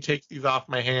 somebody take these off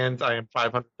my hands. I am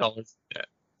 $500 in debt.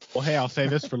 Well, hey, I'll say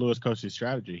this for Louis Costa's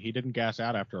strategy: he didn't gas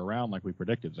out after a round like we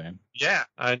predicted, Zane. Yeah,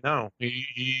 I know.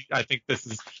 I think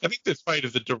this fight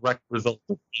is a direct result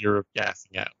of fear of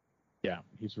gassing out. Yeah,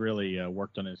 he's really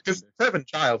worked on his. Because Kevin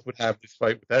Giles would have this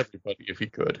fight with everybody if he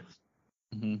could.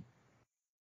 Mm-hmm.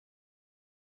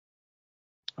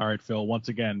 All right, Phil. Once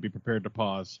again, be prepared to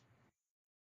pause.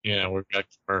 Yeah, we've got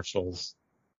commercials.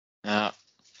 And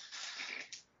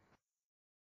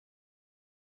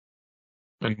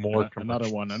more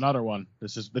commercials. Another one.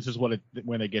 This is what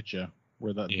when they get you,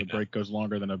 where the break goes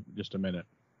longer than just a minute.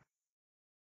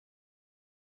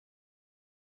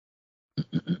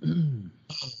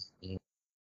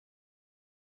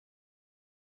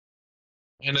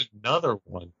 And another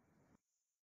one.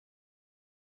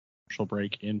 Commercial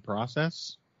break in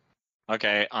process.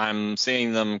 Okay, I'm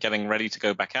seeing them getting ready to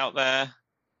go back out there.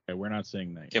 Okay, we're not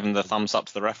seeing that yet. Giving the thumbs up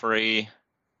to the referee.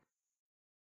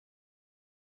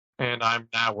 And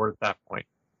we're at that point.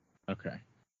 Okay.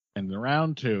 And the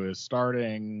round 2 is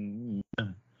starting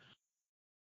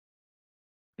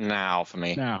now for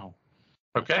me. Now.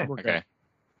 Okay. Okay.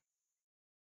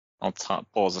 I'll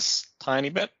pause a tiny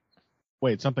bit.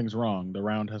 Wait, something's wrong. The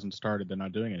round hasn't started. They're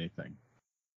not doing anything.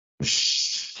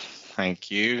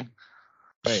 Thank you.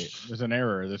 Wait, there's an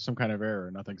error. There's some kind of error.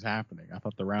 Nothing's happening. I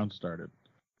thought the round started.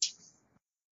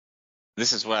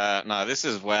 This is where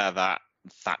that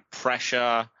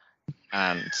pressure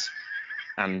and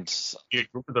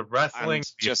the wrestling,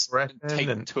 and just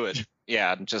take to it.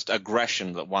 Yeah, and just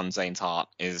aggression that won Zane's heart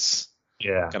is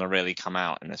gonna really come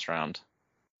out in this round.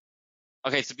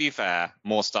 Okay, to be fair,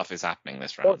 more stuff is happening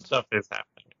this round. More stuff is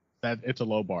happening. It's a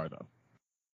low bar though.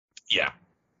 Yeah.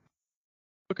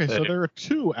 Okay, so there are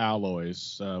 2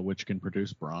 alloys which can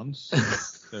produce bronze.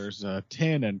 There's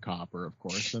tin and copper, of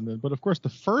course, but of course the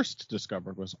first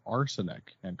discovered was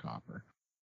arsenic and copper.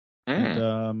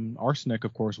 And arsenic,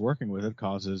 of course, working with it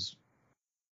causes,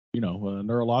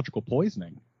 neurological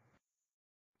poisoning.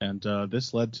 And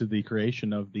this led to the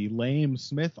creation of the lame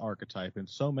Smith archetype in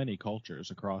so many cultures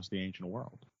across the ancient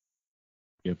world.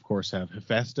 You, of course, have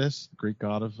Hephaestus, the Greek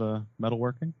god of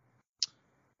metalworking.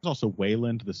 There's also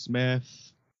Wayland the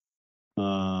Smith.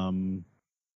 Are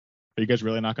you guys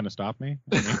really not going to stop me?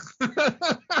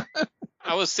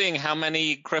 I was seeing how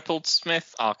many crippled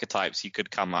Smith archetypes you could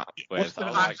come up with. I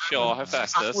was like, sure,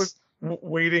 Hephaestus. I was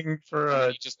waiting for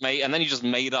you just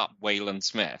made up Wayland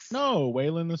Smith. No,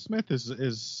 Wayland the Smith is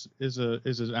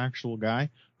an actual guy.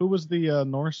 Who was the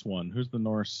Norse one? Who's the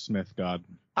Norse Smith god?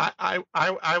 I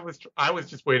was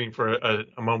just waiting for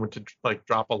a moment to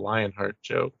drop a Lionheart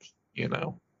joke,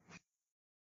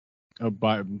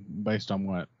 Based on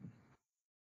what?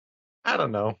 I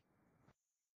don't know.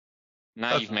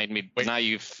 Now you've made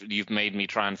me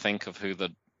try and think of who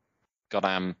the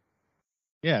goddamn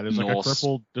there's Norse.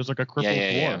 like a crippled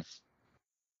dwarf.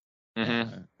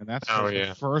 Mm-hmm. And that's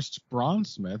the first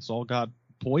bronzesmiths all got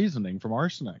poisoning from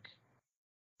arsenic.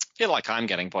 I feel like I'm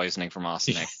getting poisoning from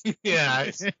arsenic.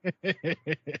 Yeah.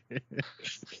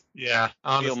 Yeah.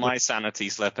 I feel my sanity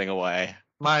slipping away.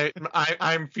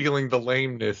 I'm feeling the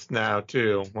lameness now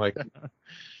too. Like I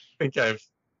think I've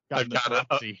got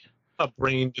a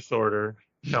brain disorder.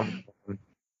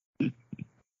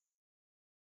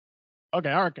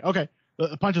 Okay.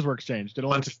 The punches were exchanged. It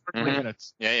only took 3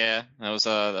 minutes. Yeah. That was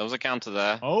a counter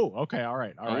there. Oh, okay. All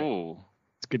right. Oh,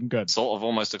 it's getting good. Sort of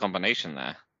almost a combination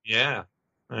there. Yeah,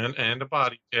 and a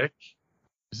body kick.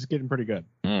 This is getting pretty good.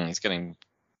 He's getting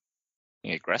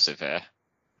aggressive here.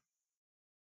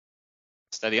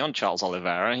 Steady on, Charles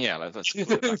Oliveira. Yeah, let's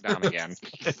put it back down again.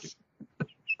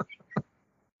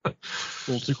 A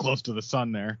little too close to the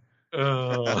sun there.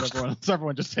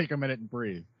 Everyone just take a minute and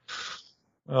breathe.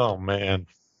 Oh, man.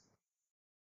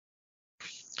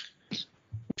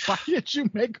 Why did you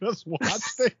make us watch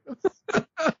this?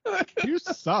 You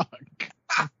suck.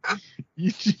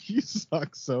 You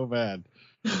suck so bad.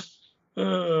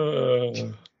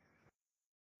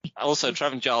 Also,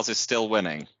 Trevin Giles is still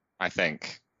winning, I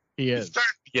think. He is. He's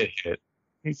starting to get hit.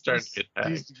 He's starting to get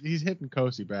tagged. He's hitting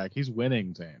Costa back. He's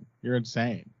winning, Zane. You're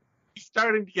insane. He's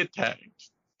starting to get tagged.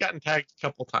 He's gotten tagged a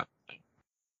couple times.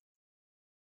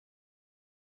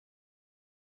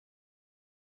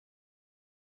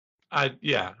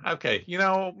 Yeah, okay. You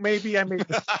know, maybe I made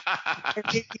this.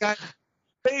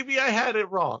 maybe I had it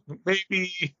wrong.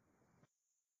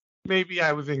 Maybe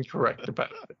I was incorrect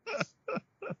about it.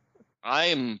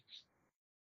 I'm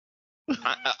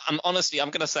honestly, I'm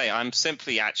going to say I'm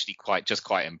simply actually quite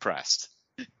impressed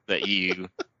that you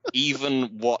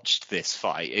even watched this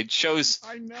fight. It shows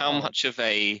how much of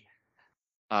a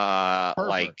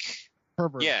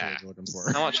pervert yeah,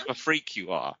 how much of a freak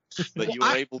you are that you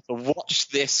were able to watch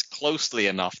this closely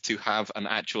enough to have an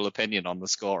actual opinion on the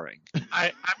scoring.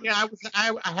 I mean, I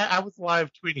was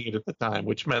live tweeting it at the time,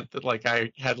 which meant that like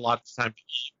I had lots of time to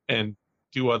eat and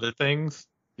do other things.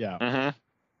 Yeah. Mm-hmm.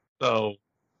 So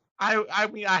I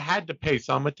mean, I had to pay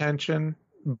some attention,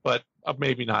 but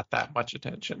maybe not that much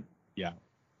attention. Yeah.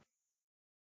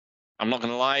 I'm not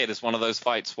going to lie, it is one of those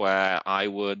fights where I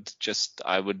would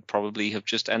probably have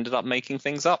just ended up making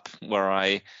things up, where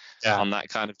on that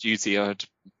kind of duty, I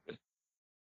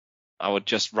would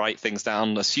just write things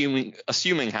down, assuming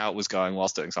how it was going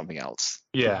whilst doing something else.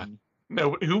 Yeah.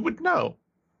 No, who would know?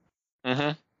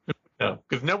 Mm-hmm. No,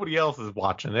 because nobody else is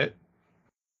watching it.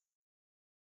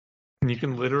 And you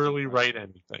can literally write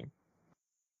anything.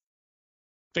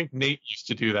 I think Nate used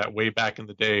to do that way back in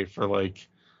the day for like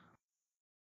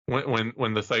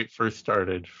when the site first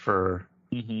started for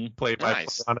play-by-play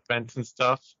on events and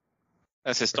stuff.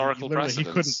 That's historical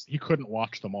precedence. He couldn't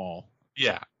watch them all.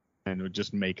 Yeah. And would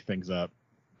just make things up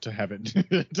to have it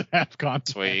to have content.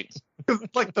 Sweet.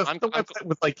 Like the website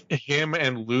was like him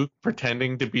and Luke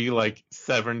pretending to be like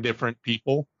 7 different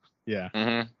people. Yeah.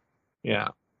 Mm-hmm. Yeah.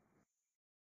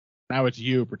 Now it's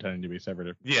you pretending to be 7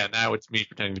 different. Yeah, now it's me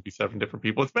pretending to be 7 different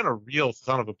people. It's been a real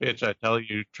son of a bitch, I tell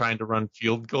you, trying to run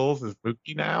field goals as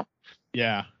Mookie now.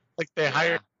 Yeah. Like they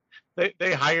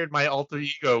hired my alter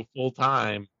ego full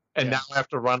time, and now I have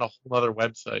to run a whole other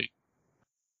website.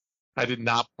 I did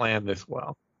not plan this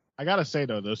well. I gotta say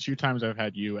though, those few times I've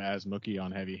had you as Mookie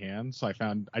on Heavy Hands,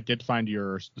 I did find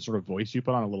the sort of voice you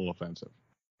put on a little offensive.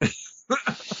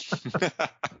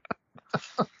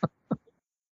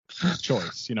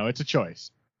 Choice, it's a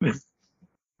choice.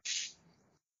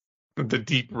 The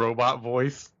deep robot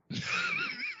voice.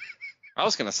 I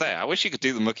was gonna say, I wish you could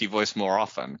do the Mookie voice more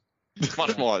often. It's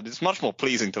much more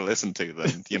pleasing to listen to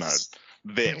than this.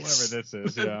 Whatever this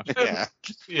is,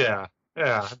 yeah.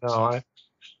 Yeah. No,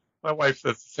 my wife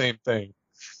says the same thing.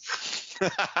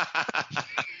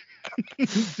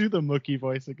 Do the Mookie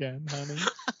voice again, honey.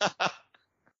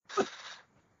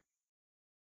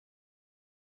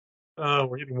 Oh,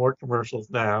 we're getting more commercials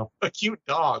now. A cute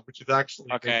dog, which is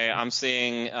actually okay. I'm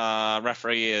seeing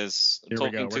referee is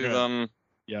talking to them.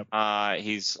 Yep.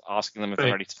 He's asking them if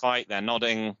they're ready to fight. They're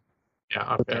nodding. Yeah,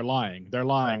 okay. But they're lying. They're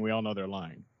lying. We all know they're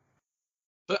lying.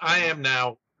 But I am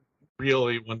now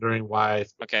really wondering why.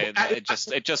 Okay,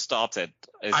 it just started.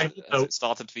 Has it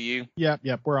started for you?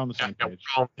 Yep. We're on the same page.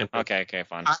 Okay,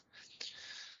 fine.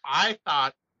 I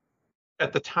thought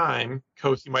at the time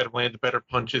Costa might have landed better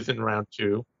punches in round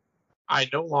 2. I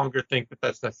no longer think that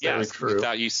that's necessarily true.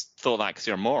 You thought that because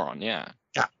you're a moron, yeah.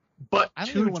 Yeah, but I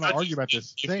don't even want to argue about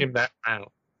this. Give him that round.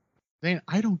 Zane,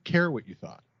 I don't care what you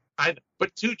thought.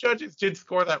 But 2 judges did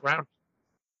score that round.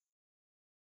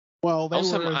 Well,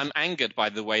 I'm angered by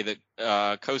the way that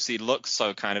Costa looks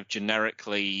so kind of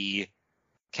generically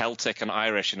Celtic and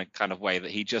Irish in a kind of way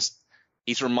that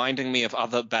he's reminding me of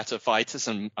other better fighters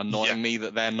and annoying me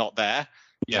that they're not there.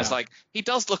 Yeah. It's like he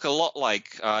does look a lot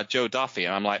like Joe Duffy,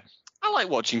 and I'm like, I like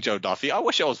watching Joe Duffy. I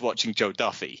wish I was watching Joe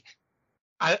Duffy.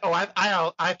 I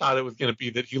thought it was going to be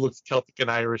that he looks Celtic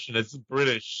and Irish, and as a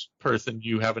British person,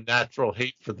 you have a natural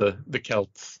hate for the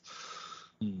Celts.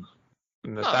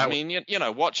 I mean,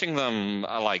 watching them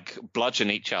like bludgeon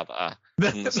each other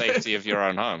in the safety of your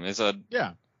own home is a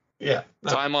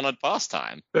time-honored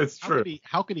pastime. That's true.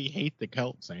 How could he hate the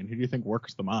Celts, Zane? Who do you think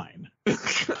works the mine?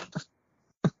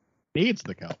 Needs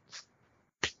the Celts.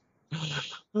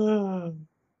 I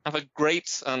have a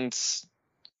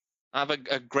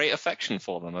great affection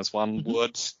for them, as one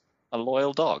would a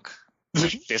loyal dog.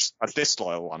 A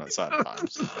disloyal one at certain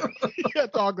times. A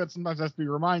dog that sometimes has to be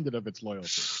reminded of its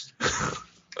loyalty.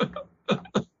 A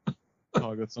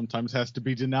dog that sometimes has to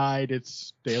be denied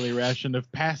its daily ration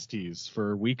of pasties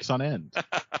for weeks on end.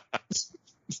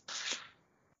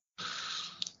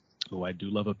 Oh, I do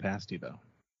love a pasty, though.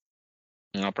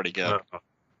 Oh, pretty good.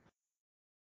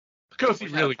 Because he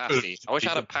really could. I wish I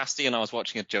had a pasty and I was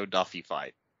watching a Joe Duffy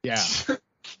fight. Yeah.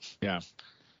 Yeah.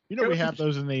 You know, we have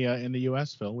those in the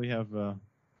U.S., Phil. We have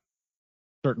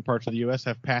certain parts of the U.S.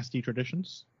 have pasty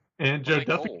traditions. And Joe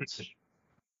Duffy tradition.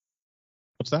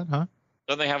 What's that, huh?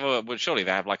 Don't they have well, surely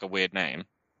they have like a weird name.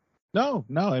 No.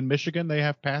 In Michigan, they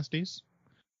have pasties.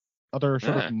 Other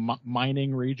sort of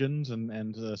mining regions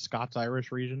and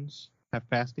Scots-Irish regions have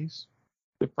pasties.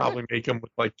 They probably make them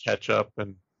with like ketchup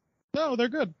and. No, they're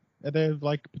good. They have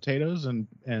like potatoes and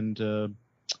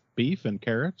beef and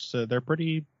carrots. They're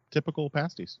pretty typical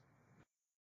pasties.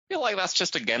 I feel like that's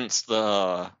just against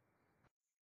some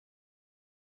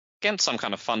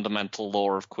kind of fundamental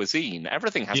law of cuisine.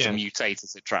 Everything has to mutate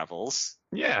as it travels.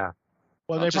 Yeah.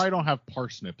 Well, they probably don't have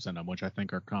parsnips in them, which I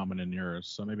think are common in yours.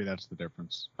 So maybe that's the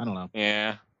difference. I don't know.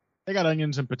 Yeah. They got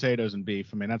onions and potatoes and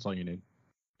beef. I mean, that's all you need.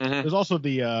 Mm-hmm. There's also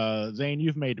the Zane.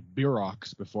 You've made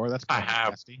bieroks before. That's kind of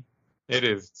nasty. It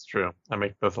is. It's true. I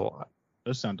make those a lot.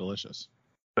 Those sound delicious.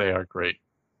 They are great.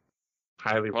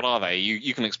 Highly. What are they?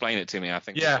 You can explain it to me. I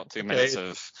think we've got 2 minutes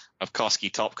of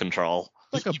Koski top control.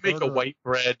 Like you make a white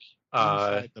bread.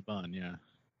 Inside the bun, yeah.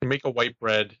 You make a white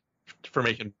bread for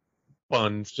making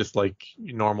buns, just like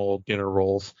normal dinner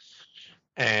rolls,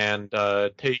 and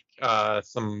take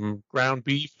some ground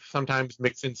beef. Sometimes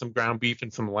mix in some ground beef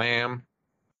and some lamb,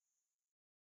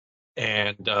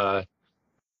 and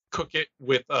cook it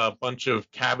with a bunch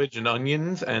of cabbage and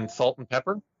onions and salt and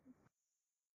pepper,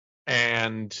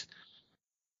 and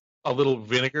a little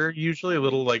vinegar. Usually, a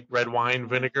little like red wine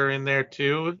vinegar in there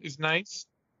too is nice.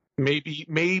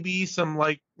 Maybe some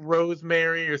like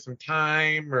rosemary or some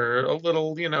thyme or a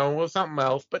little, something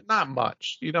else, but not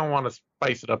much. You don't want to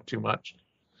spice it up too much.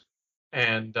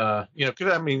 And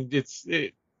because I mean,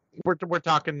 we're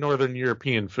talking Northern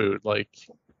European food, like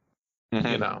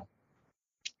and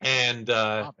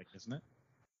topic, isn't it?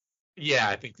 Yeah,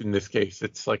 I think in this case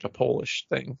it's like a Polish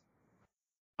thing.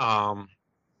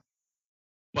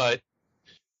 But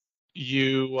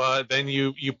you then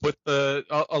you put a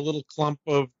little clump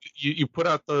of you put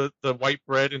out the white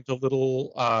bread into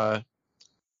little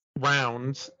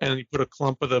rounds, and you put a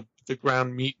clump of the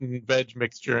ground meat and veg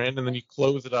mixture in, and then you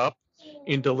close it up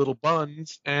into little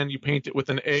buns, and you paint it with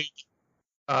an egg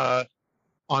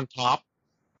on top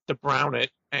to brown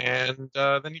it, and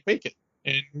then you bake it,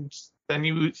 and then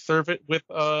you serve it with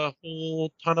a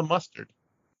whole ton of mustard.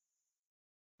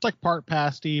 It's like part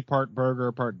pasty, part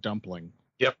burger, part dumpling.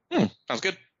 Yep. Sounds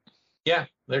good. Yeah,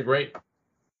 they're great. I'm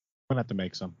gonna have to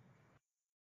make some.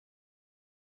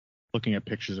 Looking at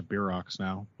pictures of bieroks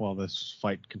now while this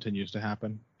fight continues to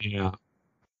happen. Yeah.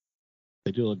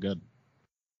 They do look good.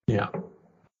 Yeah. All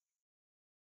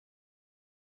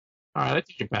right, I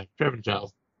take it back. Trevor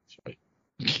Giles. Right.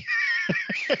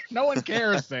 No one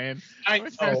cares, man. I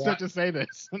know. To say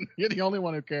this. You're the only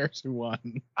one who cares who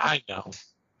won. I know.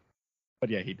 But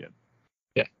yeah, he did.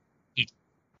 Yeah. He did.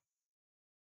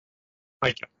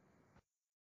 Like,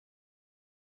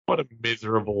 what a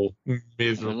miserable.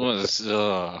 It was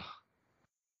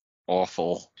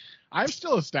awful. I'm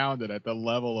still astounded at the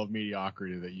level of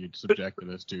mediocrity that you subjected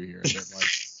us to here. That, like,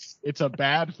 it's a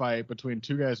bad fight between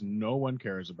two guys no one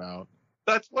cares about.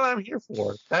 That's what I'm here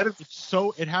for. That is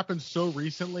it happened so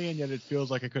recently, and yet it feels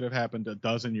like it could have happened a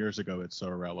dozen years ago. It's so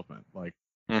irrelevant. Like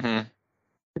actually,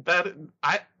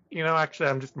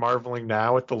 I'm just marveling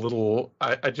now at the little.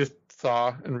 I just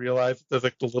saw and realized there's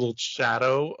like the little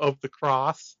shadow of the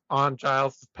cross on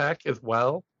Giles' pec as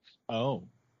well. Oh,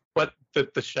 but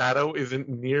that the shadow isn't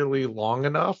nearly long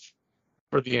enough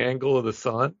for the angle of the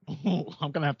sun.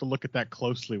 I'm gonna have to look at that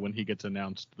closely when he gets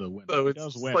announced the winner. So he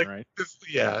does win, like right?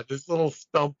 This little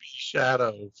stumpy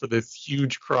shadow for this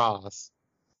huge cross.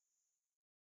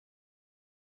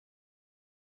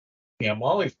 Yeah,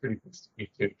 Molly's pretty pissed at me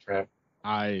too, Trev.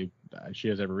 She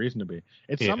has every reason to be.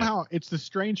 It's somehow it's the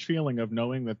strange feeling of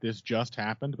knowing that this just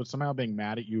happened, but somehow being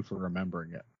mad at you for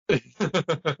remembering it.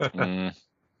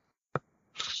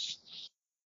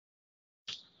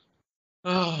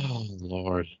 Oh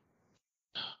Lord.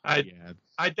 I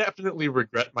definitely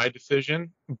regret my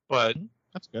decision, but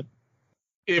that's good.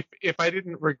 If I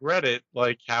didn't regret it,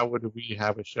 like, how would we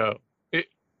have a show?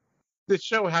 This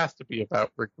show has to be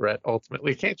about regret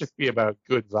ultimately. It can't just be about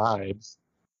good vibes.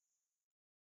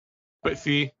 But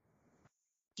see,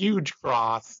 huge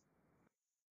cross,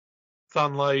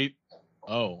 sunlight.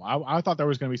 Oh, I thought there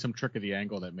was going to be some trick of the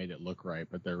angle that made it look right,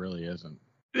 but there really isn't.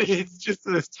 It's just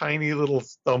this tiny little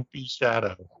stumpy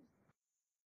shadow.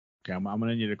 Okay, I'm going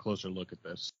to need a closer look at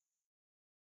this.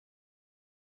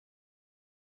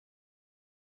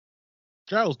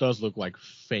 Giles does look like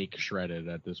fake shredded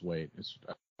at this weight. It's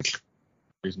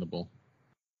reasonable.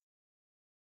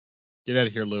 Get out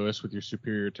of here, Lewis, with your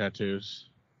superior tattoos.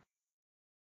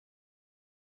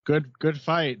 Good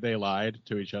fight. They lied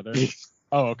to each other.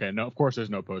 Oh, okay. No, of course there's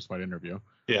no post-fight interview.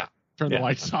 Yeah. Turn the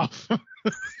lights off.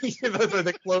 That's why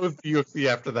they closed the UFC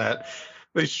after that.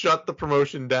 They shut the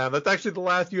promotion down. That's actually the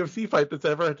last UFC fight that's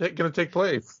ever going to take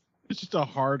place. It's just a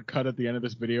hard cut at the end of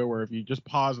this video where if you just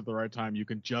pause at the right time, you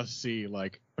can just see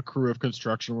like a crew of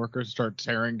construction workers start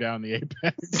tearing down the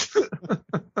apex.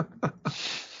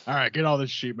 All right, get all this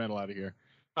sheet metal out of here.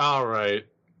 All right.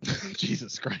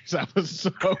 Jesus Christ, that was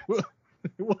so...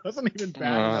 It wasn't even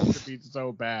bad enough to be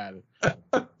so bad.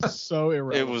 So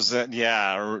irrelevant. It was,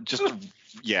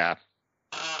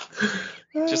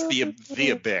 just the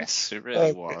abyss. It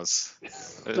really was.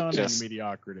 Stunning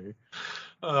mediocrity.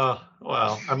 Well,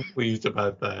 I'm pleased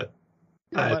about that.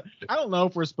 I don't know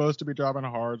if we're supposed to be dropping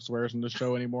hard swears in the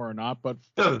show anymore or not, but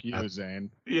fuck you,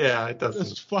 Zane. Yeah, it doesn't.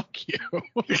 Just fuck you.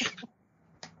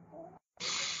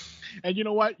 And you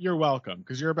know what? You're welcome,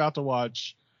 because you're about to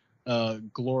watch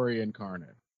Glory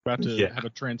Incarnate. About to have a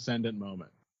transcendent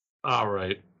moment. All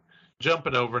right.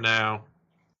 Jumping over now.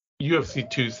 UFC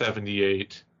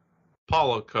 278.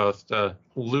 Paulo Costa,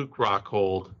 Luke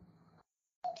Rockhold.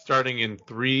 Starting in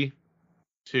 3,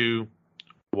 2,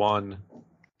 1,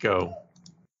 go.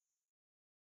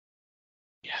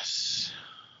 Yes.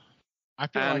 I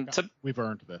feel like we've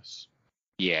earned this.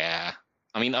 Yeah.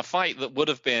 I mean, a fight that would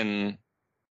have been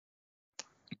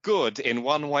good in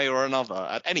one way or another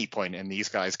at any point in these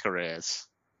guys' careers.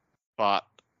 But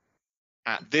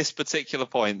at this particular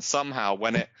point, somehow,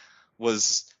 when it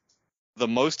was the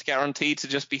most guaranteed to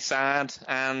just be sad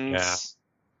and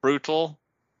brutal,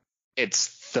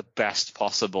 it's the best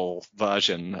possible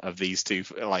version of these two.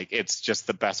 Like, it's just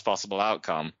the best possible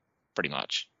outcome, pretty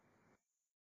much.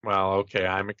 Well, okay,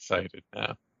 I'm excited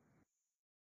now.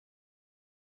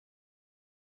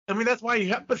 I mean, that's why you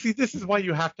have, but see, this is why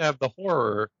you have to have the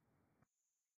horror.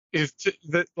 Is to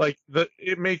that like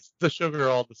it makes the sugar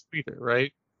all the sweeter,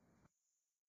 right?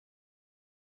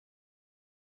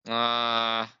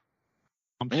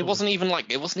 It wasn't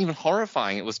even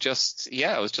horrifying. It was just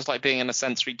like being in a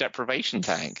sensory deprivation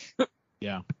tank.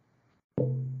 Yeah.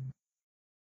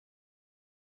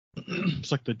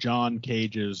 It's like the John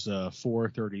Cage's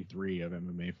 433 of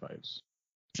MMA fights.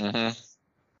 Mm-hmm.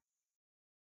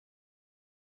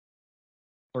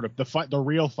 Sort of the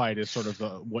real fight is sort of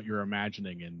what you're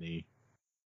imagining in the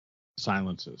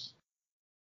silences.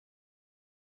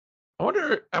 I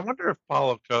wonder if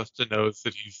Paulo Costa knows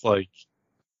that he's like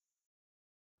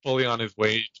fully on his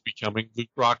way to becoming Luke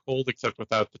Rockhold, except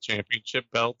without the championship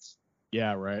belts.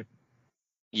 Yeah, right.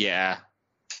 Yeah.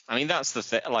 I mean, that's the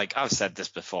thing. Like, I've said this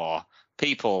before.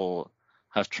 People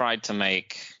have tried to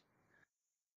make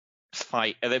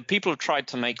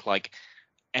like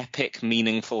epic,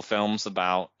 meaningful films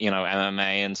about,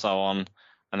 MMA and so on.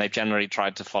 And they've generally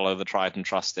tried to follow the tried and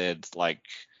trusted, like,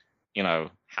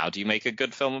 how do you make a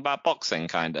good film about boxing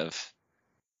kind of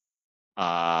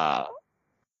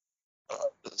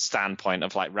standpoint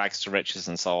of like rags to riches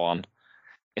and so on.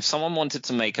 If someone wanted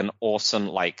to make an awesome,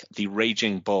 like the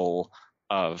Raging Bull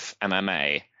of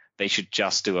MMA, they should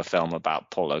just do a film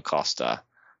about Paulo Costa.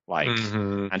 Like,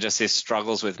 and just his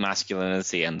struggles with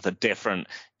masculinity and the different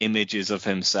images of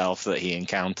himself that he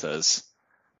encounters.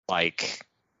 Like,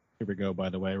 here we go. By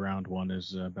the way, round one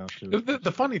is about to.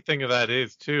 The funny thing of that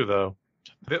is too, though,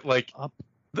 that like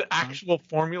the actual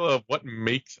formula of what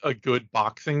makes a good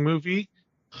boxing movie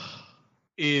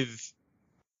is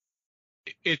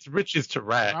it's riches to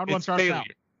rags. Round one it's starts failure.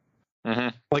 Now. Mm-hmm.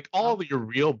 Like all of your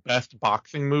real best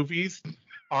boxing movies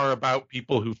are about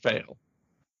people who fail.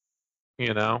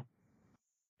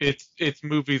 It's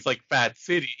movies like Fat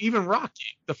City, even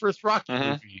Rocky, the first Rocky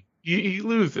movie, he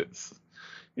loses.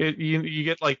 You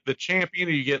get like the champion,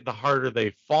 you get the harder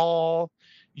they fall,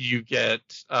 you get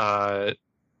the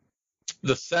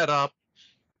setup.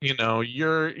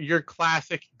 Your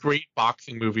classic great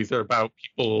boxing movies are about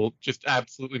people just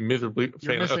absolutely miserably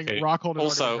failing. Rockhold.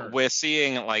 Also, we're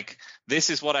seeing like this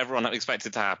is what everyone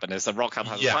expected to happen: is that Rockhold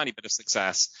has a tiny bit of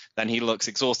success, then he looks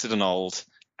exhausted and old,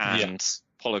 and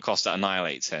Paulo Costa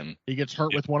annihilates him. He gets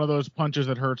hurt with one of those punches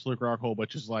that hurts Luke Rockhold,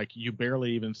 which is like you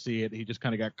barely even see it. He just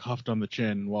kind of got cuffed on the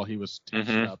chin while he was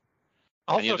tensed up.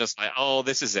 Also, and you're just like, oh,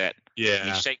 this is it. Yeah.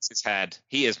 He shakes his head.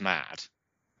 He is mad.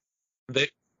 They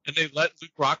let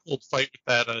Luke Rockhold fight with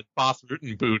that Boss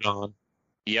Rutan boot on.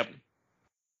 Yep.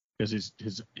 Because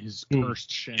his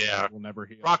cursed shin will never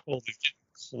heal. Rockhold is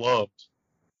getting clubbed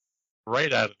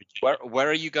right out of the gate. Where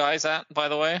are you guys at, by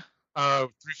the way?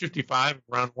 355,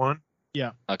 round one.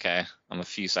 Yeah. Okay, I'm a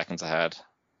few seconds ahead.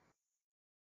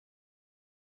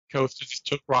 Costa just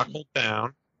took Rockhold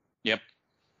down. Yep.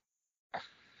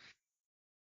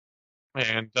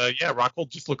 And Rockhold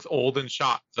just looks old and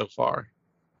shot so far.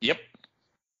 Yep.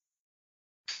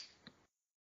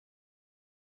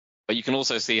 But you can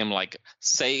also see him like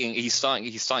saying he's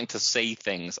starting to say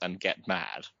things and get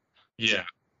mad. Yeah.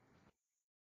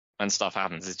 When stuff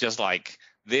happens, it's just like,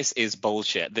 this is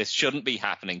bullshit. This shouldn't be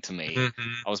happening to me.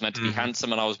 Mm-hmm. I was meant to be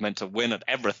handsome and I was meant to win at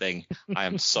everything. I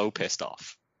am so pissed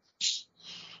off.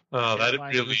 Oh, that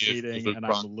really is the Luke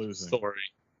Rockhold story.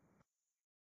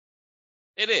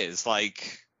 It is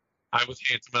like, I was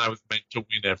handsome and I was meant to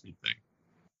win everything.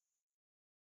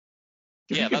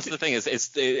 Yeah, that's the thing. Is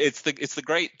it's the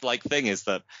great like thing is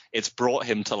that it's brought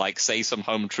him to like say some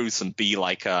home truths and be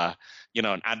like an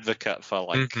advocate for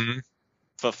like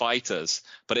for fighters.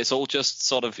 But it's all just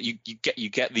sort of you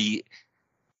get the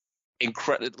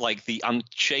the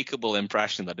unshakable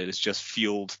impression that it is just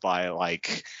fueled by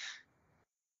like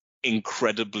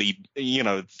incredibly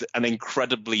an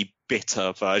incredibly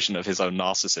bitter version of his own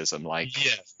narcissism. Like,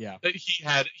 yes, yeah, he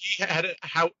had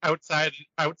how outsized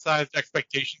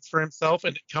expectations for himself,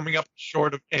 and coming up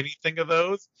short of anything of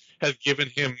those has given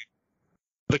him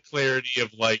the clarity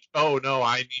of like, oh no,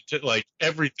 I need to, like,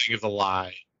 everything is a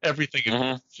lie, everything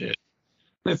is shit.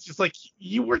 And it's just like,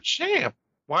 you were champ,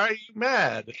 why are you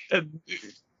mad?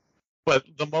 But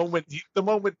the moment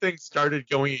things started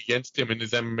going against him in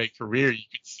his MMA career, you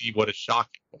could see what a shock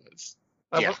it was.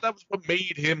 That was what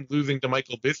made him losing to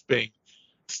Michael Bisping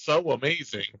so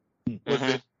amazing. Was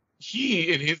that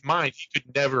he, in his mind, he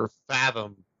could never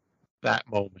fathom that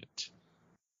moment.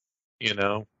 You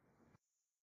know?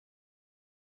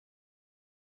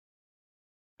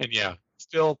 And yeah,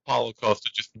 still Paulo Costa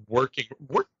just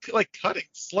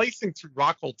slicing through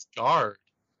Rockhold's guard.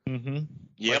 Yep.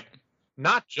 Like,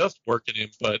 not just working him,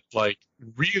 but like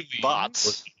really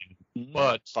working him.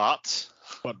 But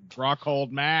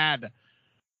Rockhold mad.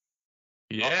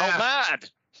 Yeah.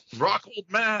 Rockhold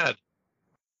mad.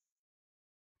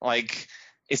 Like,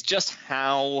 it's just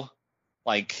how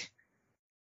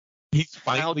he's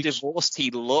how divorced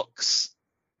he looks,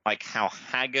 like how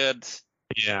haggard.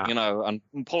 Yeah. And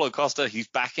Paulo Costa, he's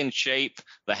back in shape.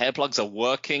 The hair plugs are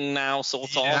working now,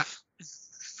 sort of.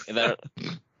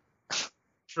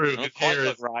 True. His hair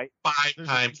is right. 5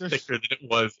 times thicker than it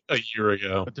was a year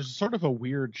ago. But there's sort of a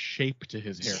weird shape to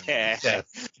his hair. Yeah.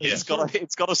 It's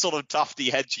got a sort of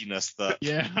tufty edginess that.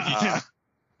 Yeah.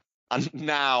 And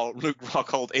now Luke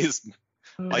Rockhold is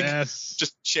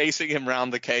just chasing him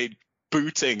around the cage,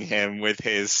 booting him with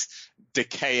his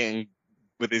decaying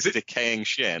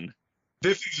shin.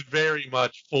 This is very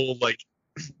much full like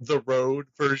the road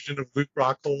version of Luke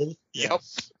Rockhold. Yep.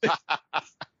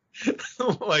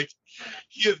 Like,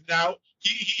 he is now,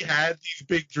 he had these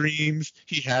big dreams,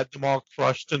 he had them all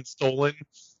crushed and stolen,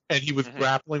 and he was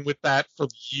grappling with that for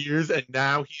years, and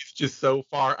now he's just so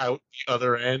far out the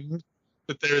other end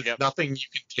that there's nothing you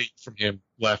can take from him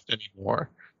left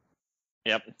anymore.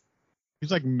 Yep.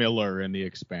 He's like Miller in The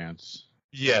Expanse.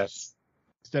 Yes.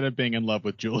 Instead of being in love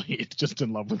with Julie, he's just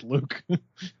in love with Luke.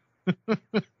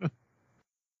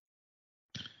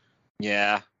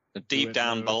 Yeah. Deep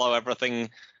down, below everything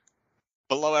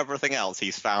else,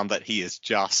 he's found that he is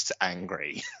just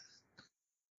angry.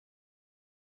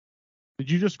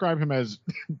 Did you describe him as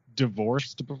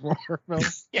divorced before, Phil?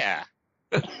 Yeah.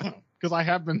 Because I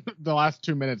have been, the last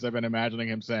 2 minutes, I've been imagining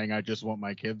him saying, I just want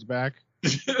my kids back.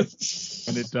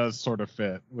 And it does sort of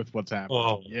fit with what's happening.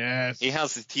 Oh. Yes. He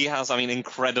has, I mean,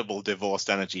 incredible divorced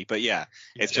energy. But yeah,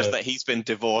 it's just that he's been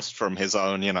divorced from his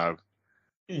own,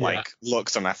 like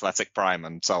looks and athletic prime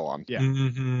and so on. Yeah.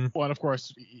 Well, and of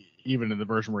course, even in the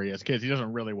version where he has kids, he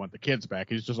doesn't really want the kids back.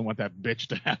 He just doesn't want that bitch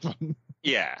to have them.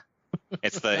 Yeah.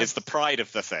 It's the pride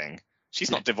of the thing. She's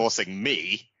not divorcing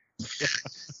me.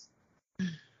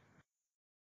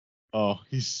 Oh,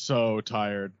 he's so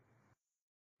tired.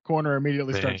 Corner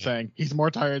immediately starts saying, he's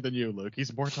more tired than you, Luke.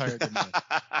 He's more tired than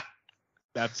you.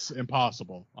 That's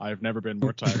impossible. I've never been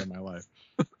more tired in my life.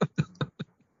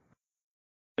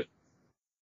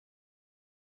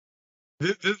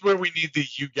 This is where we need the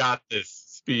 "you got this"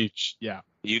 speech. Yeah.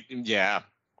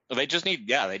 They just need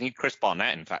they need Chris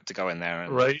Barnett, in fact, to go in there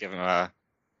and give him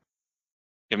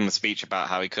a speech about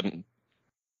how he couldn't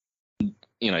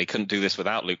do this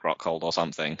without Luke Rockhold or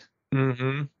something.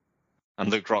 And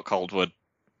Luke Rockhold would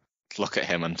look at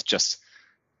him and just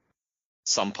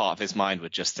some part of his mind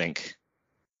would just think,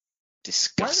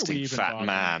 disgusting fat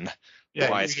man.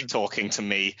 Why is he talking to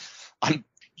me?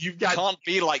 Can't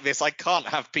be like this. I can't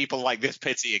have people like this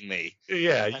pitying me.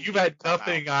 Yeah, you've had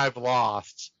nothing I've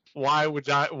lost. Why would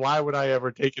I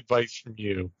ever take advice from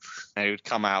you? And he would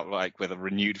come out like with a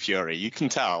renewed fury. You can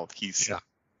tell he's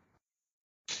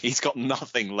got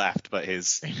nothing left but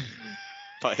his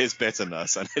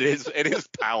bitterness, and it is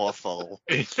powerful.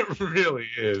 It really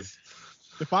is.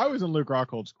 If I was in Luke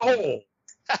Rockhold's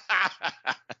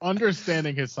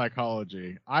understanding his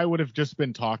psychology, I would have just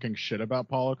been talking shit about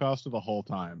Paulo Costa the whole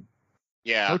time.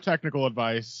 Yeah. No technical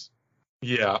advice.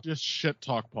 Yeah. Just shit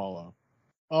talk Paulo.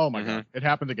 Oh my God. It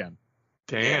happened again.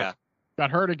 Damn. Yeah.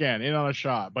 Got hurt again, in on a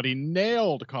shot, but he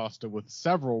nailed Costa with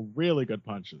several really good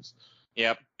punches.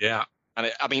 Yep. Yeah.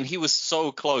 And he was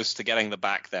so close to getting the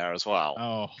back there as well.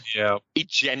 Oh. Yeah. He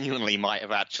genuinely might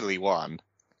have actually won.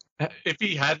 If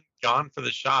he hadn't gone for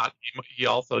the shot, he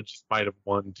also just might have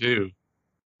won too.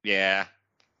 Yeah.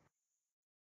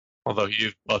 Although he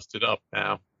is busted up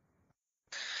now.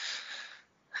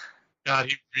 God,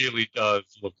 he really does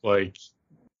look like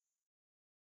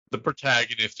the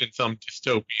protagonist in some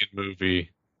dystopian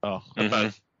movie about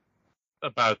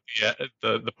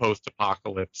the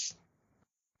post-apocalypse.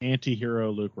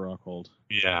 Anti-hero Luke Rockhold.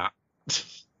 Yeah.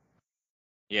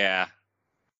 Yeah.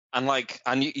 And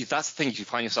that's the thing, you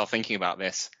find yourself thinking about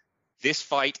this. This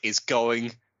fight is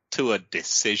going to a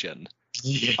decision.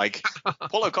 Yeah.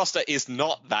 Paulo Costa is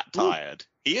not that tired.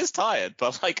 He is tired,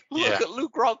 but look at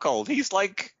Luke Rockhold.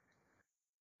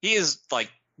 He is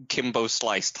Kimbo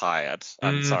Slice tired.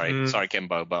 I'm sorry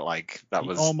Kimbo, but that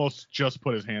was almost just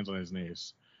put his hands on his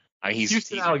knees.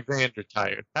 Houston Alexander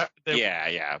tired.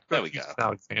 Yeah. There we go. Houston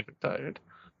Alexander tired.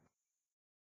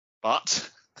 But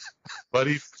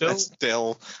he's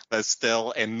still there's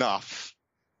still enough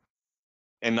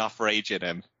rage in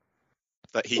him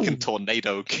that he can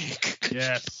tornado kick.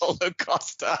 Yes. Paulo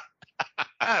Costa.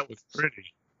 That was pretty.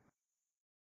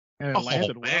 And it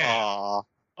landed well.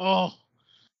 Oh.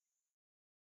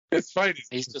 This fight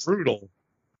is brutal.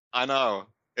 I know.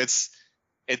 It's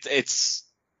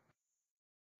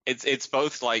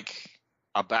both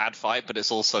a bad fight, but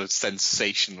it's also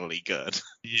sensationally good.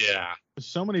 Yeah. There's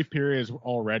so many periods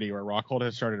already where Rockhold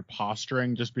has started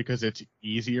posturing just because it's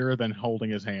easier than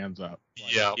holding his hands up.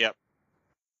 Yep.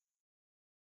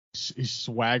 He's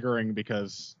swaggering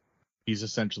because he's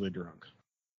essentially drunk.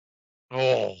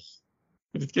 Oh.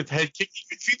 He just gets head kicked. You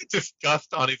can see the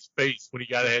disgust on his face when he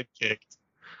got a head kicked.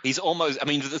 He's almost.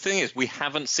 The thing is, we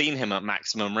haven't seen him at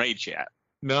maximum rage yet.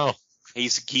 No.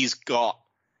 He's got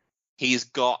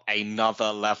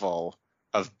another level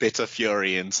of bitter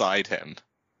fury inside him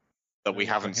that we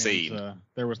haven't seen.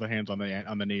 There was the hands on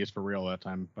the knees for real that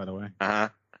time, by the way.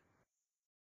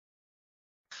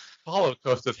 Paulo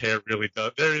Costa's hair really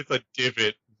does. There is a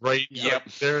divot right. Yep.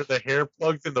 There are the hair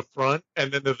plugs in the front,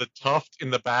 and then there's a tuft in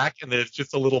the back, and there's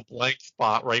just a little blank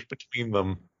spot right between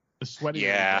them. The sweatier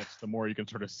it gets, the more you can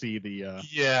sort of see the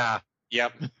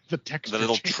Yep. the texture, the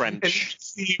little change. trench.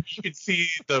 And you can see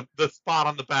the spot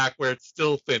on the back where it's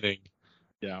still thinning.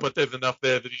 Yeah. But there's enough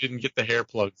there that you didn't get the hair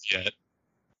plugs yet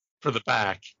for the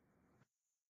back.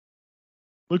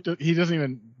 Luke, he doesn't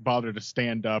even bother to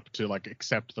stand up to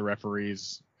accept the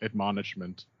referee's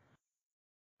admonishment.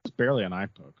 It's barely an eye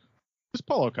poke. This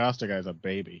Paulo Costa guy's a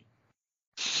baby.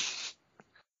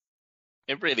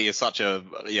 It really is such a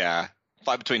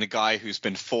fight between a guy who's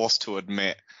been forced to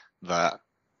admit that,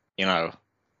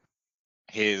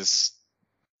 his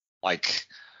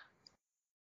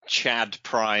Chad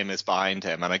Prime is behind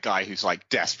him, and a guy who's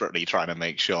desperately trying to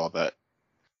make sure that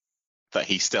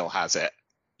he still has it.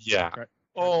 Yeah. Right.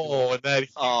 Oh, and then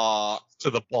to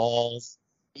the balls.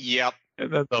 Yep.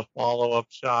 And then the follow-up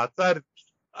shots.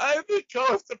 I think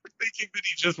Costa for thinking that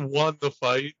he just won the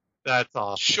fight. That's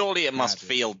awesome. Surely it must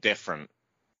feel different.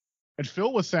 And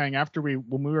Phil was saying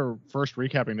when we were first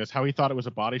recapping this, how he thought it was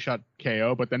a body shot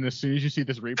KO, but then as soon as you see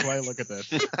this replay, look at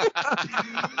this.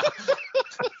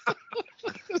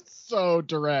 It's so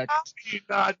direct. How do you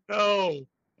not know?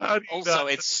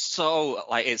 It's so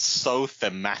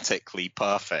thematically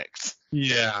perfect.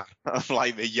 Yeah.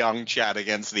 The young Chad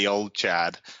against the old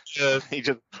Chad. Yes. He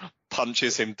just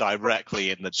punches him directly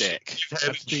in the dick. His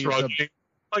head is shrugging.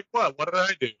 What? What did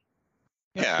I do?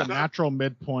 That's the natural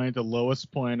midpoint, the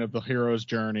lowest point of the hero's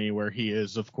journey, where he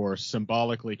is, of course,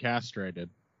 symbolically castrated.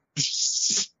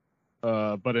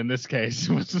 But in this case,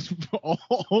 it was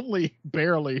only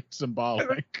barely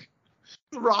symbolic.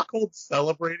 Rockhold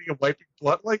celebrating and wiping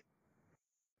blood.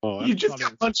 You just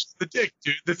got punched in the dick,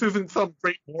 dude. This isn't some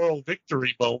great moral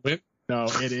victory moment. No,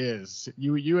 it is.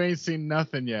 You ain't seen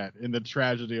nothing yet in the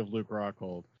tragedy of Luke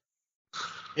Rockhold.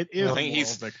 It is a moral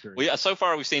victory. So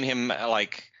far, we've seen him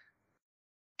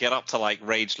get up to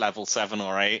rage level 7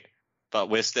 or 8, but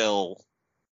we're still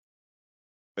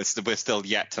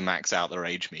yet to max out the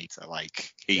rage meter.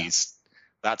 Is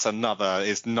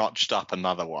notched up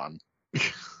another one.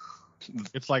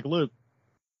 It's like Luke.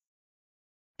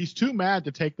 He's too mad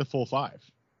to take the full 5.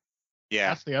 Yeah.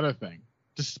 That's the other thing.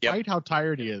 Despite how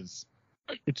tired he is,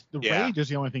 It's the rage is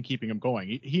the only thing keeping him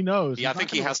going. He knows. Yeah, I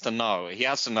think he has to know. He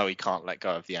has to know he can't let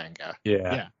go of the anger.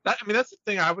 Yeah. That's the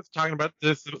thing. I was talking about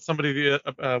this with somebody the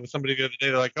other day.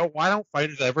 They're like, "Oh, why don't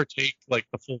fighters ever take like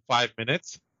the full 5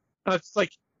 minutes?" And it's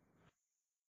like,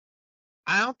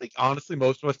 I don't think honestly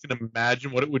most of us can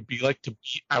imagine what it would be like to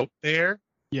be out there.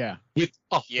 Yeah. With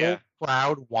a whole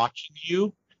crowd watching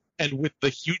you, and with the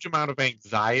huge amount of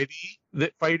anxiety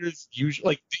that fighters usually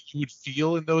like that you would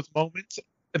feel in those moments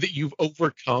that you've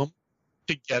overcome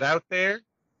to get out there,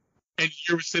 and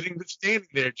you're standing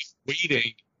there just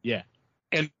waiting. Yeah.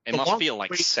 And it must feel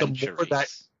like centuries. The more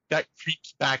that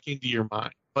creeps back into your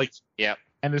mind. Like, yeah.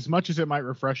 And as much as it might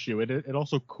refresh you, it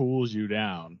also cools you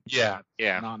down. Yeah.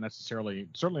 Yeah. Not necessarily,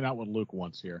 certainly not what Luke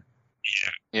wants here. Yeah.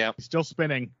 Yeah. He's still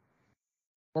spinning.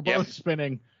 We're both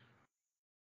spinning.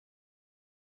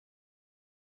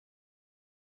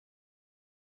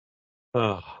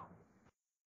 Oh.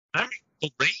 I mean, the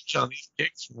range on these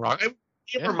kicks, it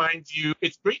reminds you,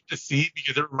 it's great to see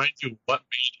because it reminds you what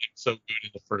made him so good in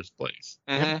the first place.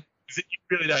 Mm-hmm. Because he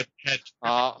really had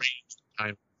range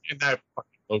time in that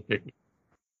fucking low kick.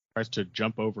 Tries to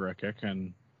jump over a kick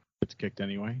and gets kicked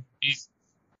anyway. He's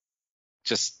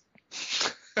just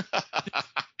it's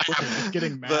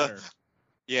getting madder.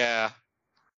 The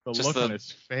look on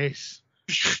his face.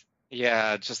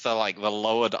 Yeah, just the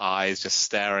lowered eyes just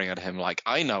staring at him like,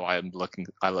 I know I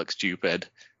look stupid.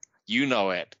 You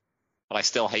know it, but I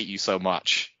still hate you so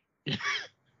much. He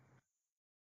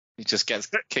just gets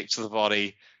kicked to the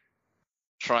body,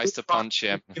 tries to punch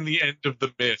him. In the end of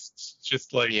the mists,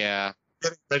 just like getting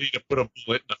ready to put a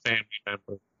bullet in a family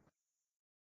member.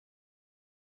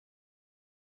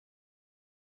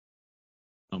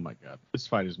 Oh my god, this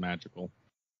fight is magical.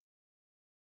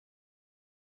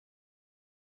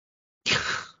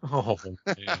 Oh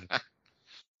man.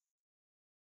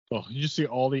 Oh, you just see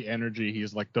all the energy.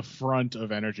 He's like the front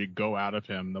of energy go out of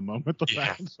him the moment the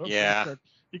round's over. Yeah.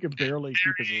 He can barely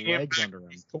keep his legs under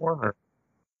him. Corner.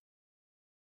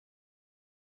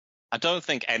 I don't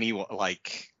think anyone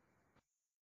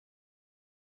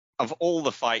of all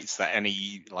the fights that I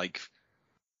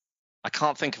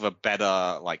can't think of a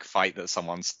better fight that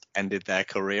someone's ended their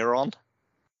career on.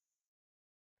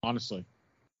 Honestly.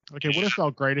 Okay, it would have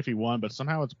felt great if he won, but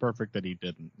somehow it's perfect that he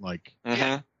didn't.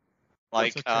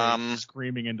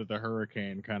 Screaming into the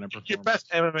hurricane kind of performance. Your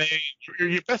best MMA,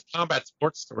 your best combat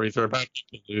sports stories are about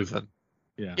people losing.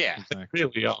 Yeah, exactly. They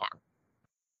really are.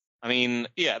 I mean,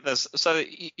 there's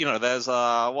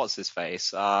what's his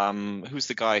face? Who's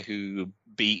the guy who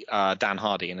beat Dan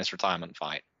Hardy in his retirement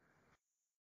fight?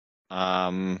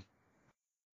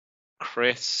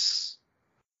 Chris.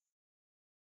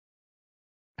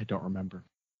 I don't remember.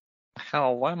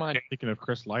 Hell, why am I thinking of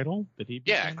Chris Lytle? Did he?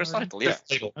 Chris Lytle. Yeah.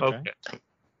 Okay.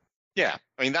 Yeah,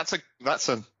 I mean that's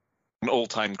an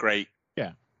all-time great.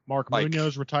 Yeah, Mark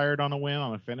Munoz retired on a win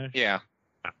on a finish. Yeah,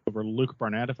 over Luke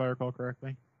Barnett, if I recall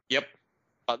correctly. Yep,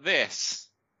 but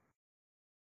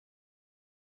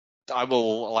I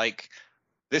will I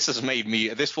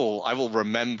will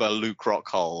remember Luke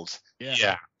Rockhold.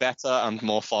 Yeah. Better and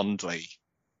more fondly.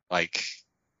 The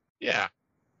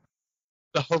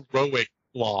heroic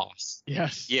loss.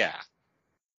 Yes. Yeah.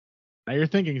 Now you're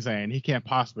thinking, Zane, he can't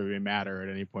possibly be madder at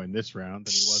any point in this round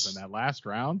than he was in that last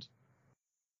round.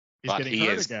 He's getting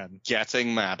hurt again.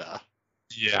 Getting madder.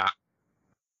 Yeah.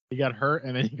 He got hurt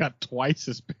and then he got twice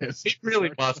as pissed. It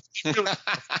really must. It really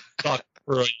suck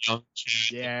for a young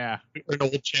Chad. Yeah. Or an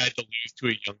old Chad to lose to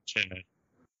a young Chad.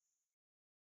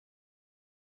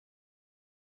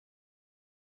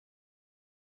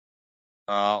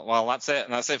 Well, that's it.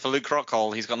 That's it for Luke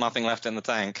Rockhold. He's got nothing left in the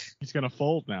tank. He's going to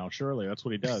fold now, surely. That's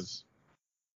what he does.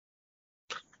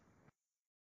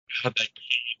 God, that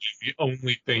cage is the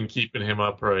only thing keeping him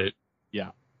upright. Yeah.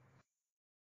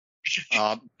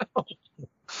 And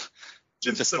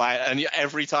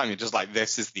every time you're just like,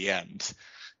 this is the end.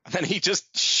 And then he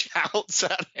just shouts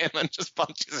at him and just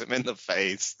punches him in the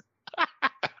face.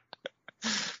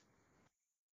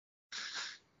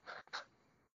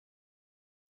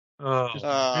 Just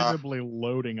visibly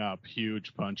loading up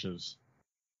huge punches.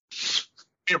 It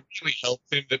really helps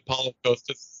him that Paulo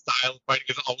Costa's style of fighting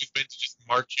has always been to just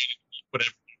march in and eat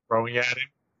whatever you're throwing at him.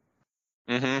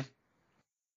 Mm-hmm.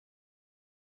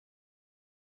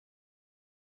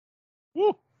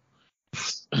 Woo!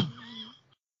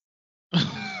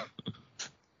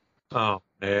 Oh,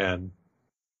 man.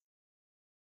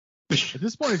 At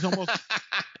this point, he's almost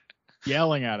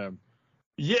yelling at him.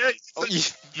 Yeah,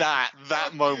 that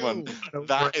moment,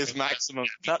 that is maximum.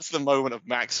 That's the moment of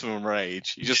maximum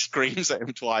rage. He just screams at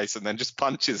him twice and then just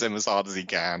punches him as hard as he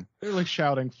can. They're like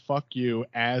shouting "fuck you"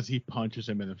 as he punches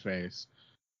him in the face.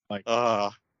 Like,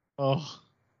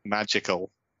 magical.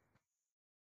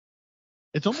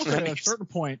 It's almost like at a certain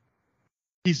point,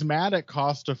 he's mad at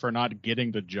Costa for not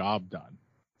getting the job done.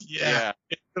 Yeah.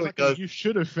 It really like, does. You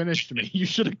should have finished me. You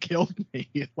should have killed me.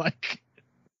 Like,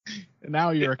 now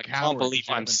you're a coward. I can't believe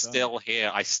I'm still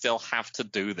here. I still have to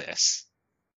do this.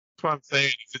 That's what I'm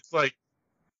saying. It's like,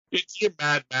 it's your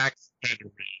Mad Max kind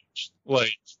of rage.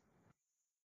 Like,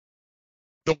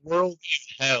 the world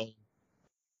is hell,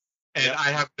 and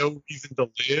I have no reason to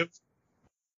live.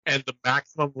 And the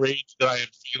maximum rage that I am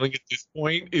feeling at this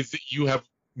point is that you have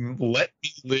let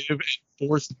me live and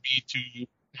forced me to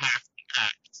have to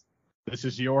act. This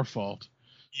is your fault.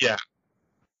 Yeah.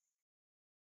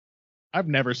 I've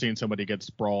never seen somebody get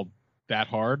sprawled that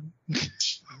hard.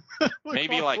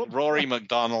 Maybe like Rory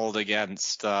McDonald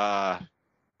against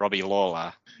Robbie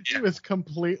Lawler. He was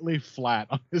completely flat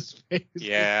on his face.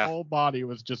 Yeah. His whole body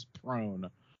was just prone.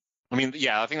 I mean,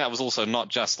 yeah, I think that was also not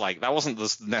just like, that wasn't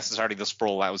necessarily the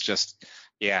sprawl, that was just,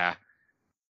 him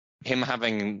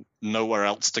having nowhere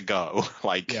else to go.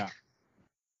 Like, yeah.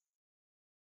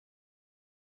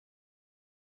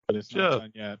 But it's not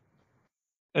done yet.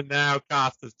 And now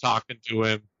Costa's talking to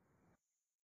him.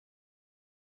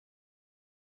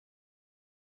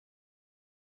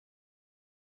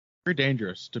 Very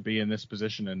dangerous to be in this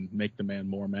position and make the man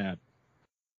more mad.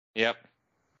 Yep.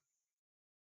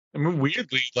 I mean,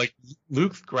 weirdly, like,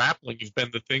 Luke's grappling has been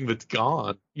the thing that's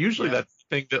gone. Usually that's the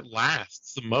thing that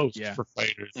lasts the most for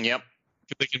fighters. Yep.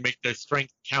 Because they can make their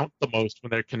strength count the most when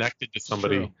they're connected to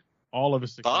somebody. True. All of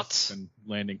his success has been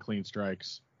landing clean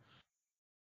strikes.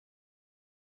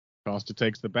 Costa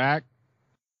takes the back.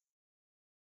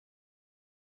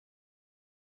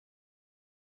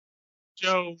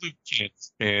 Joe, Luke can't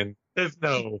spin. There's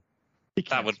no...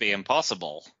 That would be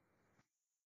impossible.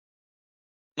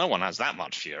 No one has that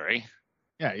much fury.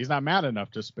 Yeah, he's not mad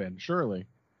enough to spin, surely.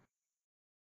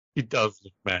 He does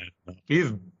look mad enough.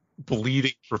 He's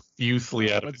bleeding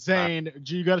profusely out of his Zane,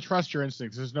 you got to trust your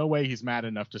instincts. There's no way he's mad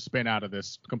enough to spin out of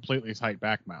this completely tight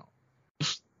back mount.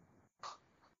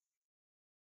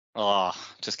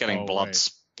 Just getting blood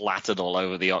splattered all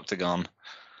over the octagon.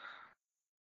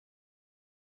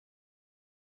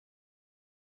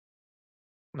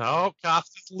 No,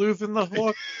 Costa's losing the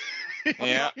hook.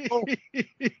 Yeah.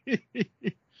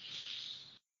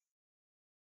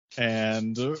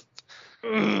 And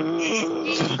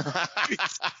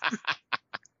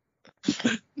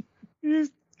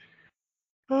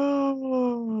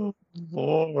oh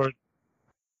Lord,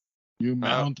 you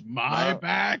mount my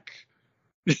back.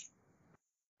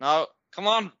 No, come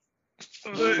on.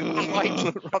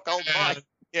 Rockhold fight.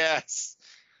 Yes.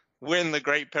 Win the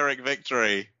Great Pyrrhic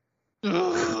victory. He's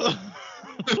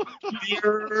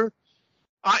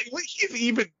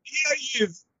even. Yeah, he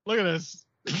is. Look at this.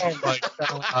 Oh my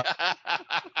god.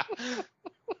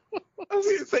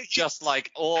 Just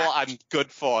like all I'm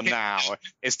good for now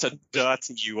is to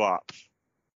dirty you up.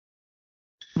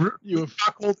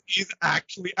 Rockhold is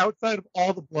actually, outside of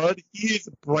all the blood, he is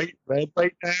bright red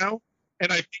right now,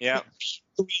 and I think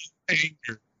he's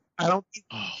anger. I don't think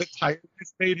the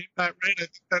tiredness made him that red. I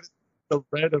think that is the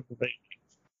red of rage.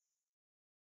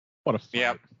 What a fight.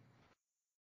 Yep.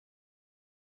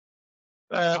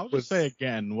 I'll just say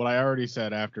again what I already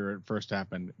said after it first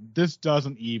happened. This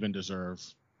doesn't even deserve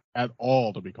at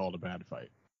all to be called a bad fight.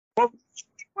 Well,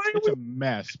 it's a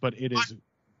mess, but it is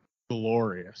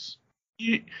glorious.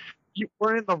 You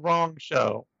were in the wrong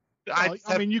show. Well,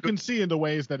 I mean, you can see in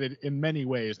many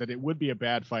ways that it would be a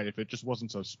bad fight if it just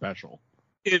wasn't so special.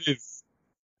 It is.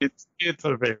 It's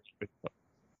a very good fight.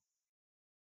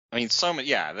 I mean,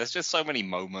 there's just so many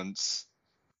moments.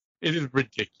 It is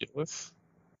ridiculous.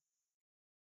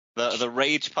 The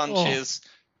rage punches,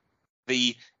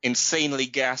 the insanely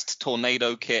gassed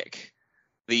tornado kick,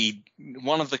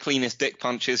 one of the cleanest dick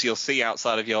punches you'll see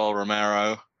outside of Yoel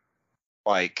Romero.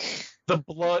 Like the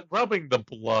blood, rubbing the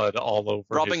blood all over.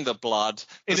 Rubbing the blood,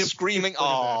 the screaming.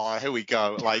 Oh, here we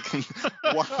go. Like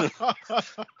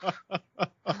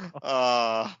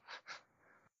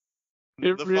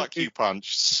fuck you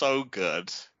punch, so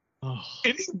good.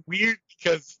 It is weird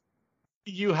because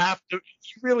you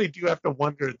really do have to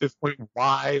wonder at this point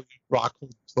why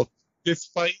Rockhold took this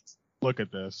fight. Look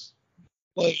at this.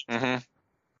 Like,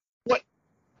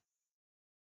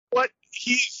 what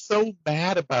he's so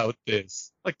mad about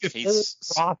this. Like, this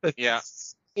whole process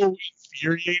is so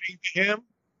infuriating to him.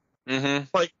 Mm-hmm.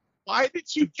 Like, why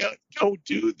did you go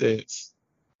do this?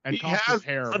 And Costa's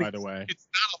hair, money. by the way. It's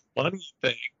not a money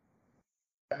thing.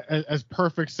 As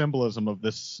perfect symbolism of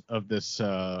this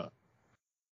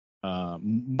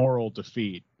moral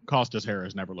defeat, Costa's hair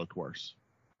has never looked worse.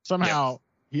 Somehow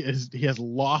He has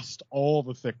lost all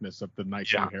the thickness of the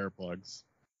Nike hair plugs.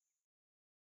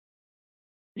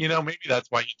 Maybe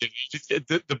that's why he did it. He just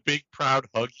the big proud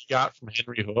hug he got from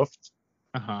Henry Hooft.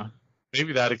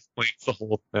 Maybe that explains the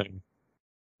whole thing.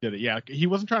 Did it? Yeah, he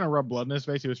wasn't trying to rub blood in his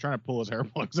face. He was trying to pull his hair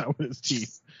plugs out with his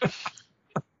teeth.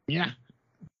 Yeah.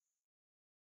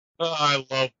 Oh, I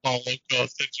love Paulo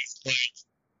Costa. Just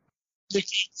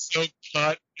looking so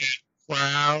cut and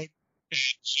proud and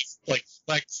just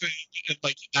flexing, and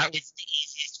that was the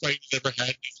easiest fight he's ever had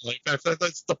in his life.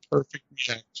 That's the perfect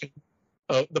reaction.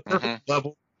 The perfect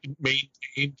level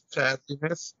maintained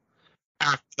sadness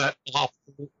after that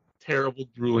awful, terrible,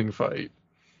 grueling fight.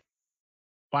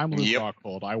 If I'm Luke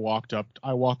Rockhold, I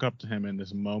walk up to him in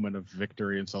this moment of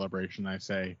victory and celebration. I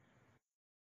say,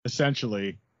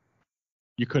 essentially,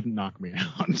 you couldn't knock me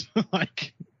out.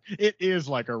 It is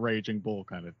like a raging bull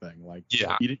kind of thing.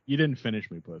 You didn't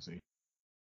finish me, pussy.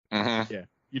 Yeah,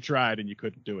 you tried and you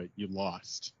couldn't do it. You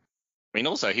lost. I mean,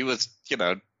 also he was in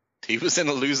a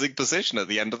losing position at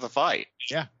the end of the fight.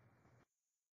 Yeah,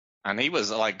 and he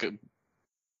was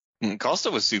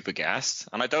Costa was super gassed,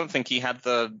 and I don't think he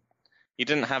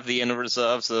didn't have the inner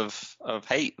reserves of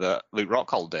hate that Luke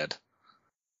Rockhold did.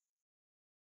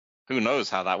 Who knows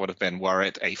how that would have been were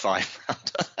it a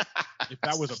 5-rounder. if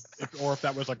that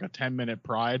was a 10-minute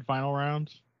pride final round,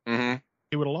 he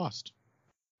would have lost.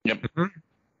 Yep.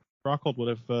 Rockhold would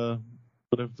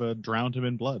have drowned him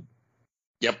in blood.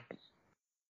 Yep.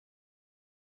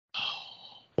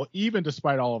 Well, even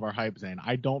despite all of our hype, Zane,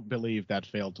 I don't believe that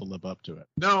failed to live up to it.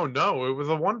 No, it was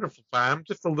a wonderful fight. I'm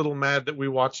just a little mad that we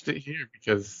watched it here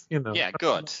because, Yeah,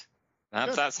 good.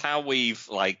 That's how we've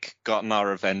gotten our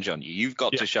revenge on you. You've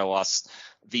got to show us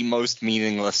the most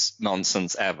meaningless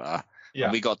nonsense ever. Yeah.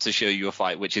 And we got to show you a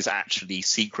fight which is actually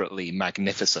secretly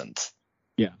magnificent.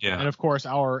 Yeah. And of course,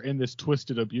 in this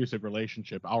twisted, abusive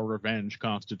relationship, our revenge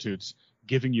constitutes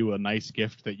giving you a nice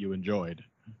gift that you enjoyed.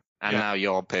 And now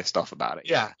you're pissed off about it.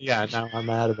 Yeah. Now I'm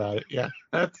mad about it. Yeah.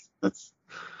 That's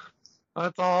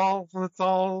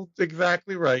all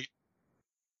exactly right.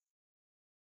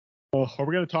 Well, are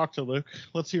we going to talk to Luke?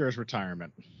 Let's hear his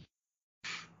retirement.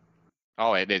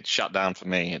 Oh, it shut down for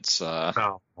me. It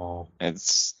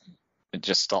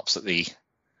just stops at the.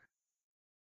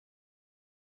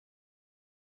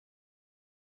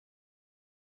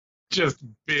 Just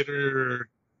bitter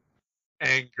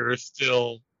anger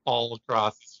still all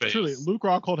across his face. Truly, Luke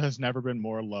Rockhold has never been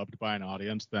more loved by an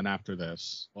audience than after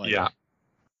this.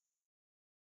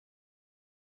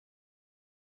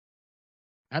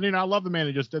 How do you not love the man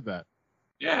who just did that?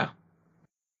 Yeah.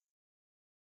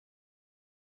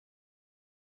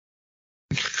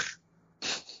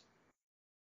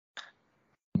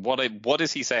 What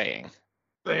is he saying?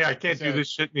 Saying I can't do this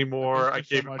shit anymore. I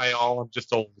gave it my all. I'm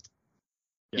just old.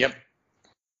 Yep.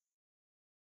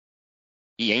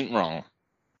 He ain't wrong.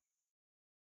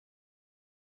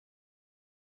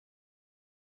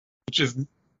 Which is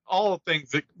all the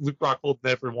things that Luke Rockhold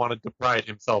never wanted to pride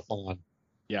himself on.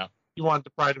 Yeah. He wanted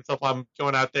to pride himself on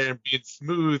going out there and being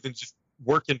smooth and just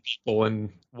working people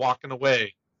and walking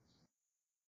away.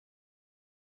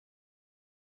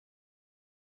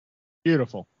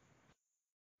 Beautiful.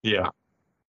 Yeah.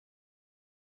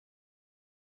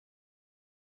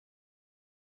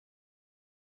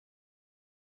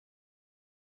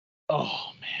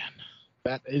 Oh, man.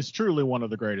 That is truly one of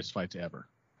the greatest fights ever.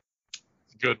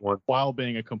 It's a good one. While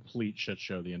being a complete shit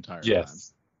show the entire time.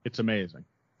 It's amazing.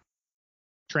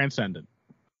 Transcendent.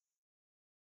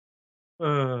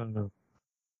 Is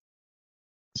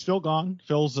Phil gone?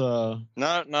 Phil's No,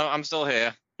 I'm still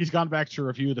here. He's gone back to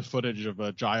review the footage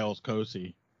of Giles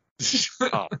Cosi.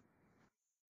 Oh.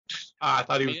 I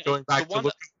thought he was going back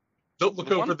to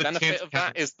look over the benefit of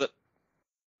that is that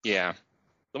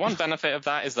the one benefit of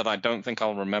that is that I don't think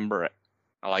I'll remember it.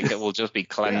 It will just be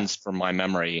cleansed from my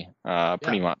memory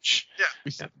pretty much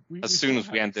as soon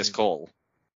as we end this call.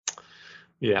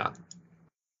 Yeah.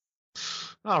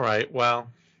 All right. Well,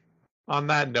 on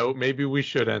that note, maybe we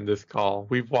should end this call.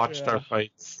 We've watched our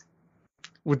fights.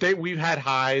 We've had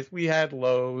highs. We had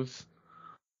lows.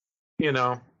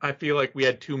 I feel like we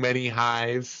had too many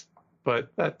highs, but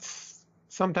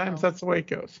sometimes that's the way it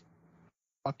goes.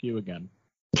 Fuck you again.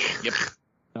 Yep.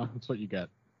 No, that's what you get.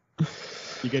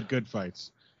 You get good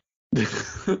fights.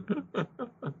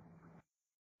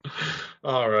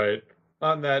 All right.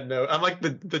 On that note, I'm like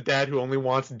the dad who only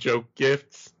wants joke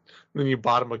gifts. And then you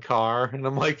bought him a car, and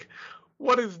I'm like,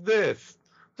 what is this?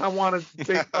 I want a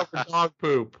big fucking dog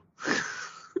poop.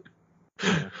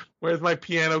 Where's my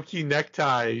piano key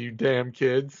necktie, you damn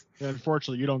kids?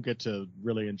 Unfortunately, you don't get to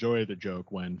really enjoy the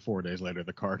joke when 4 days later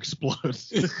the car explodes.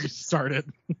 You start it.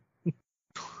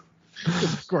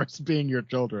 Because, of course, being your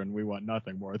children, we want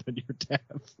nothing more than your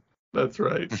death. That's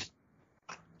right.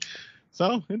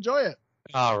 So, enjoy it.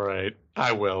 All right.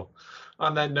 I will.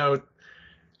 On that note,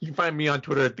 you can find me on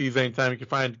Twitter at TheZaneTime. You can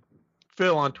find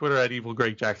Phil on Twitter at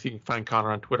EvilGregJacks. You can find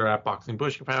Connor on Twitter at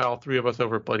BoxingBush. You can find all three of us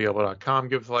over at BloodyElbow.com.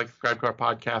 Give us a like, subscribe to our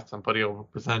podcast on Bloody Elbow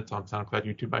Presents on SoundCloud,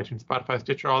 YouTube, iTunes, Spotify,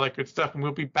 Stitcher, all that good stuff. And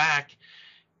we'll be back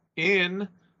in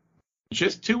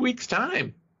just 2 weeks'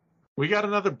 time. We got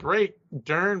another break,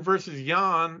 Dern versus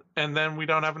Jan, and then we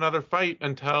don't have another fight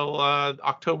until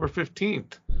October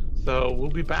 15th. So we'll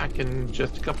be back in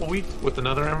just a couple weeks with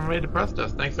another MMA Depressed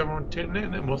Us. Thanks, everyone, for tuning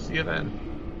in, and we'll see you then.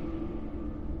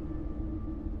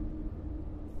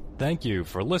 Thank you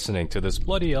for listening to this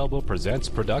Bloody Elbow Presents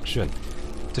production.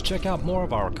 To check out more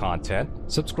of our content,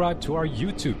 subscribe to our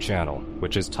YouTube channel,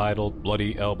 which is titled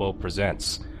Bloody Elbow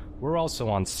Presents. We're also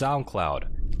on SoundCloud,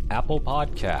 Apple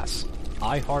Podcasts,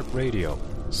 iHeartRadio,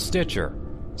 Stitcher,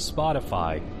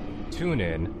 Spotify,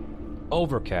 TuneIn,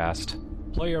 Overcast,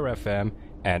 Player FM,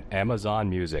 and Amazon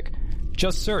Music.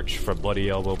 Just search for Bloody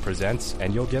Elbow Presents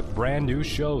and you'll get brand new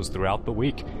shows throughout the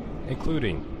week,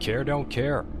 including Care Don't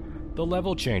Care, the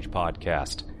Level Change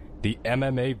Podcast, the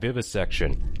MMA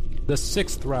Vivisection, the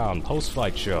 6th Round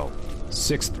Post-Fight Show,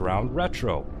 6th Round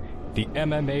Retro, the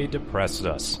MMA Depressed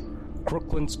Us,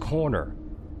 Crooklyn's Corner,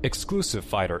 exclusive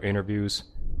fighter interviews,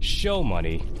 show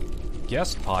money,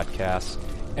 guest podcasts,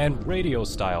 and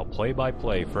radio-style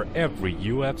play-by-play for every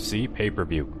UFC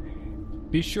pay-per-view.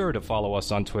 Be sure to follow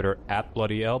us on Twitter at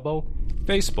Bloody Elbow,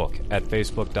 Facebook at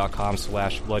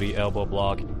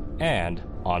facebook.com/BloodyElbowBlog, and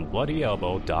on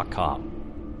BloodyElbow.com.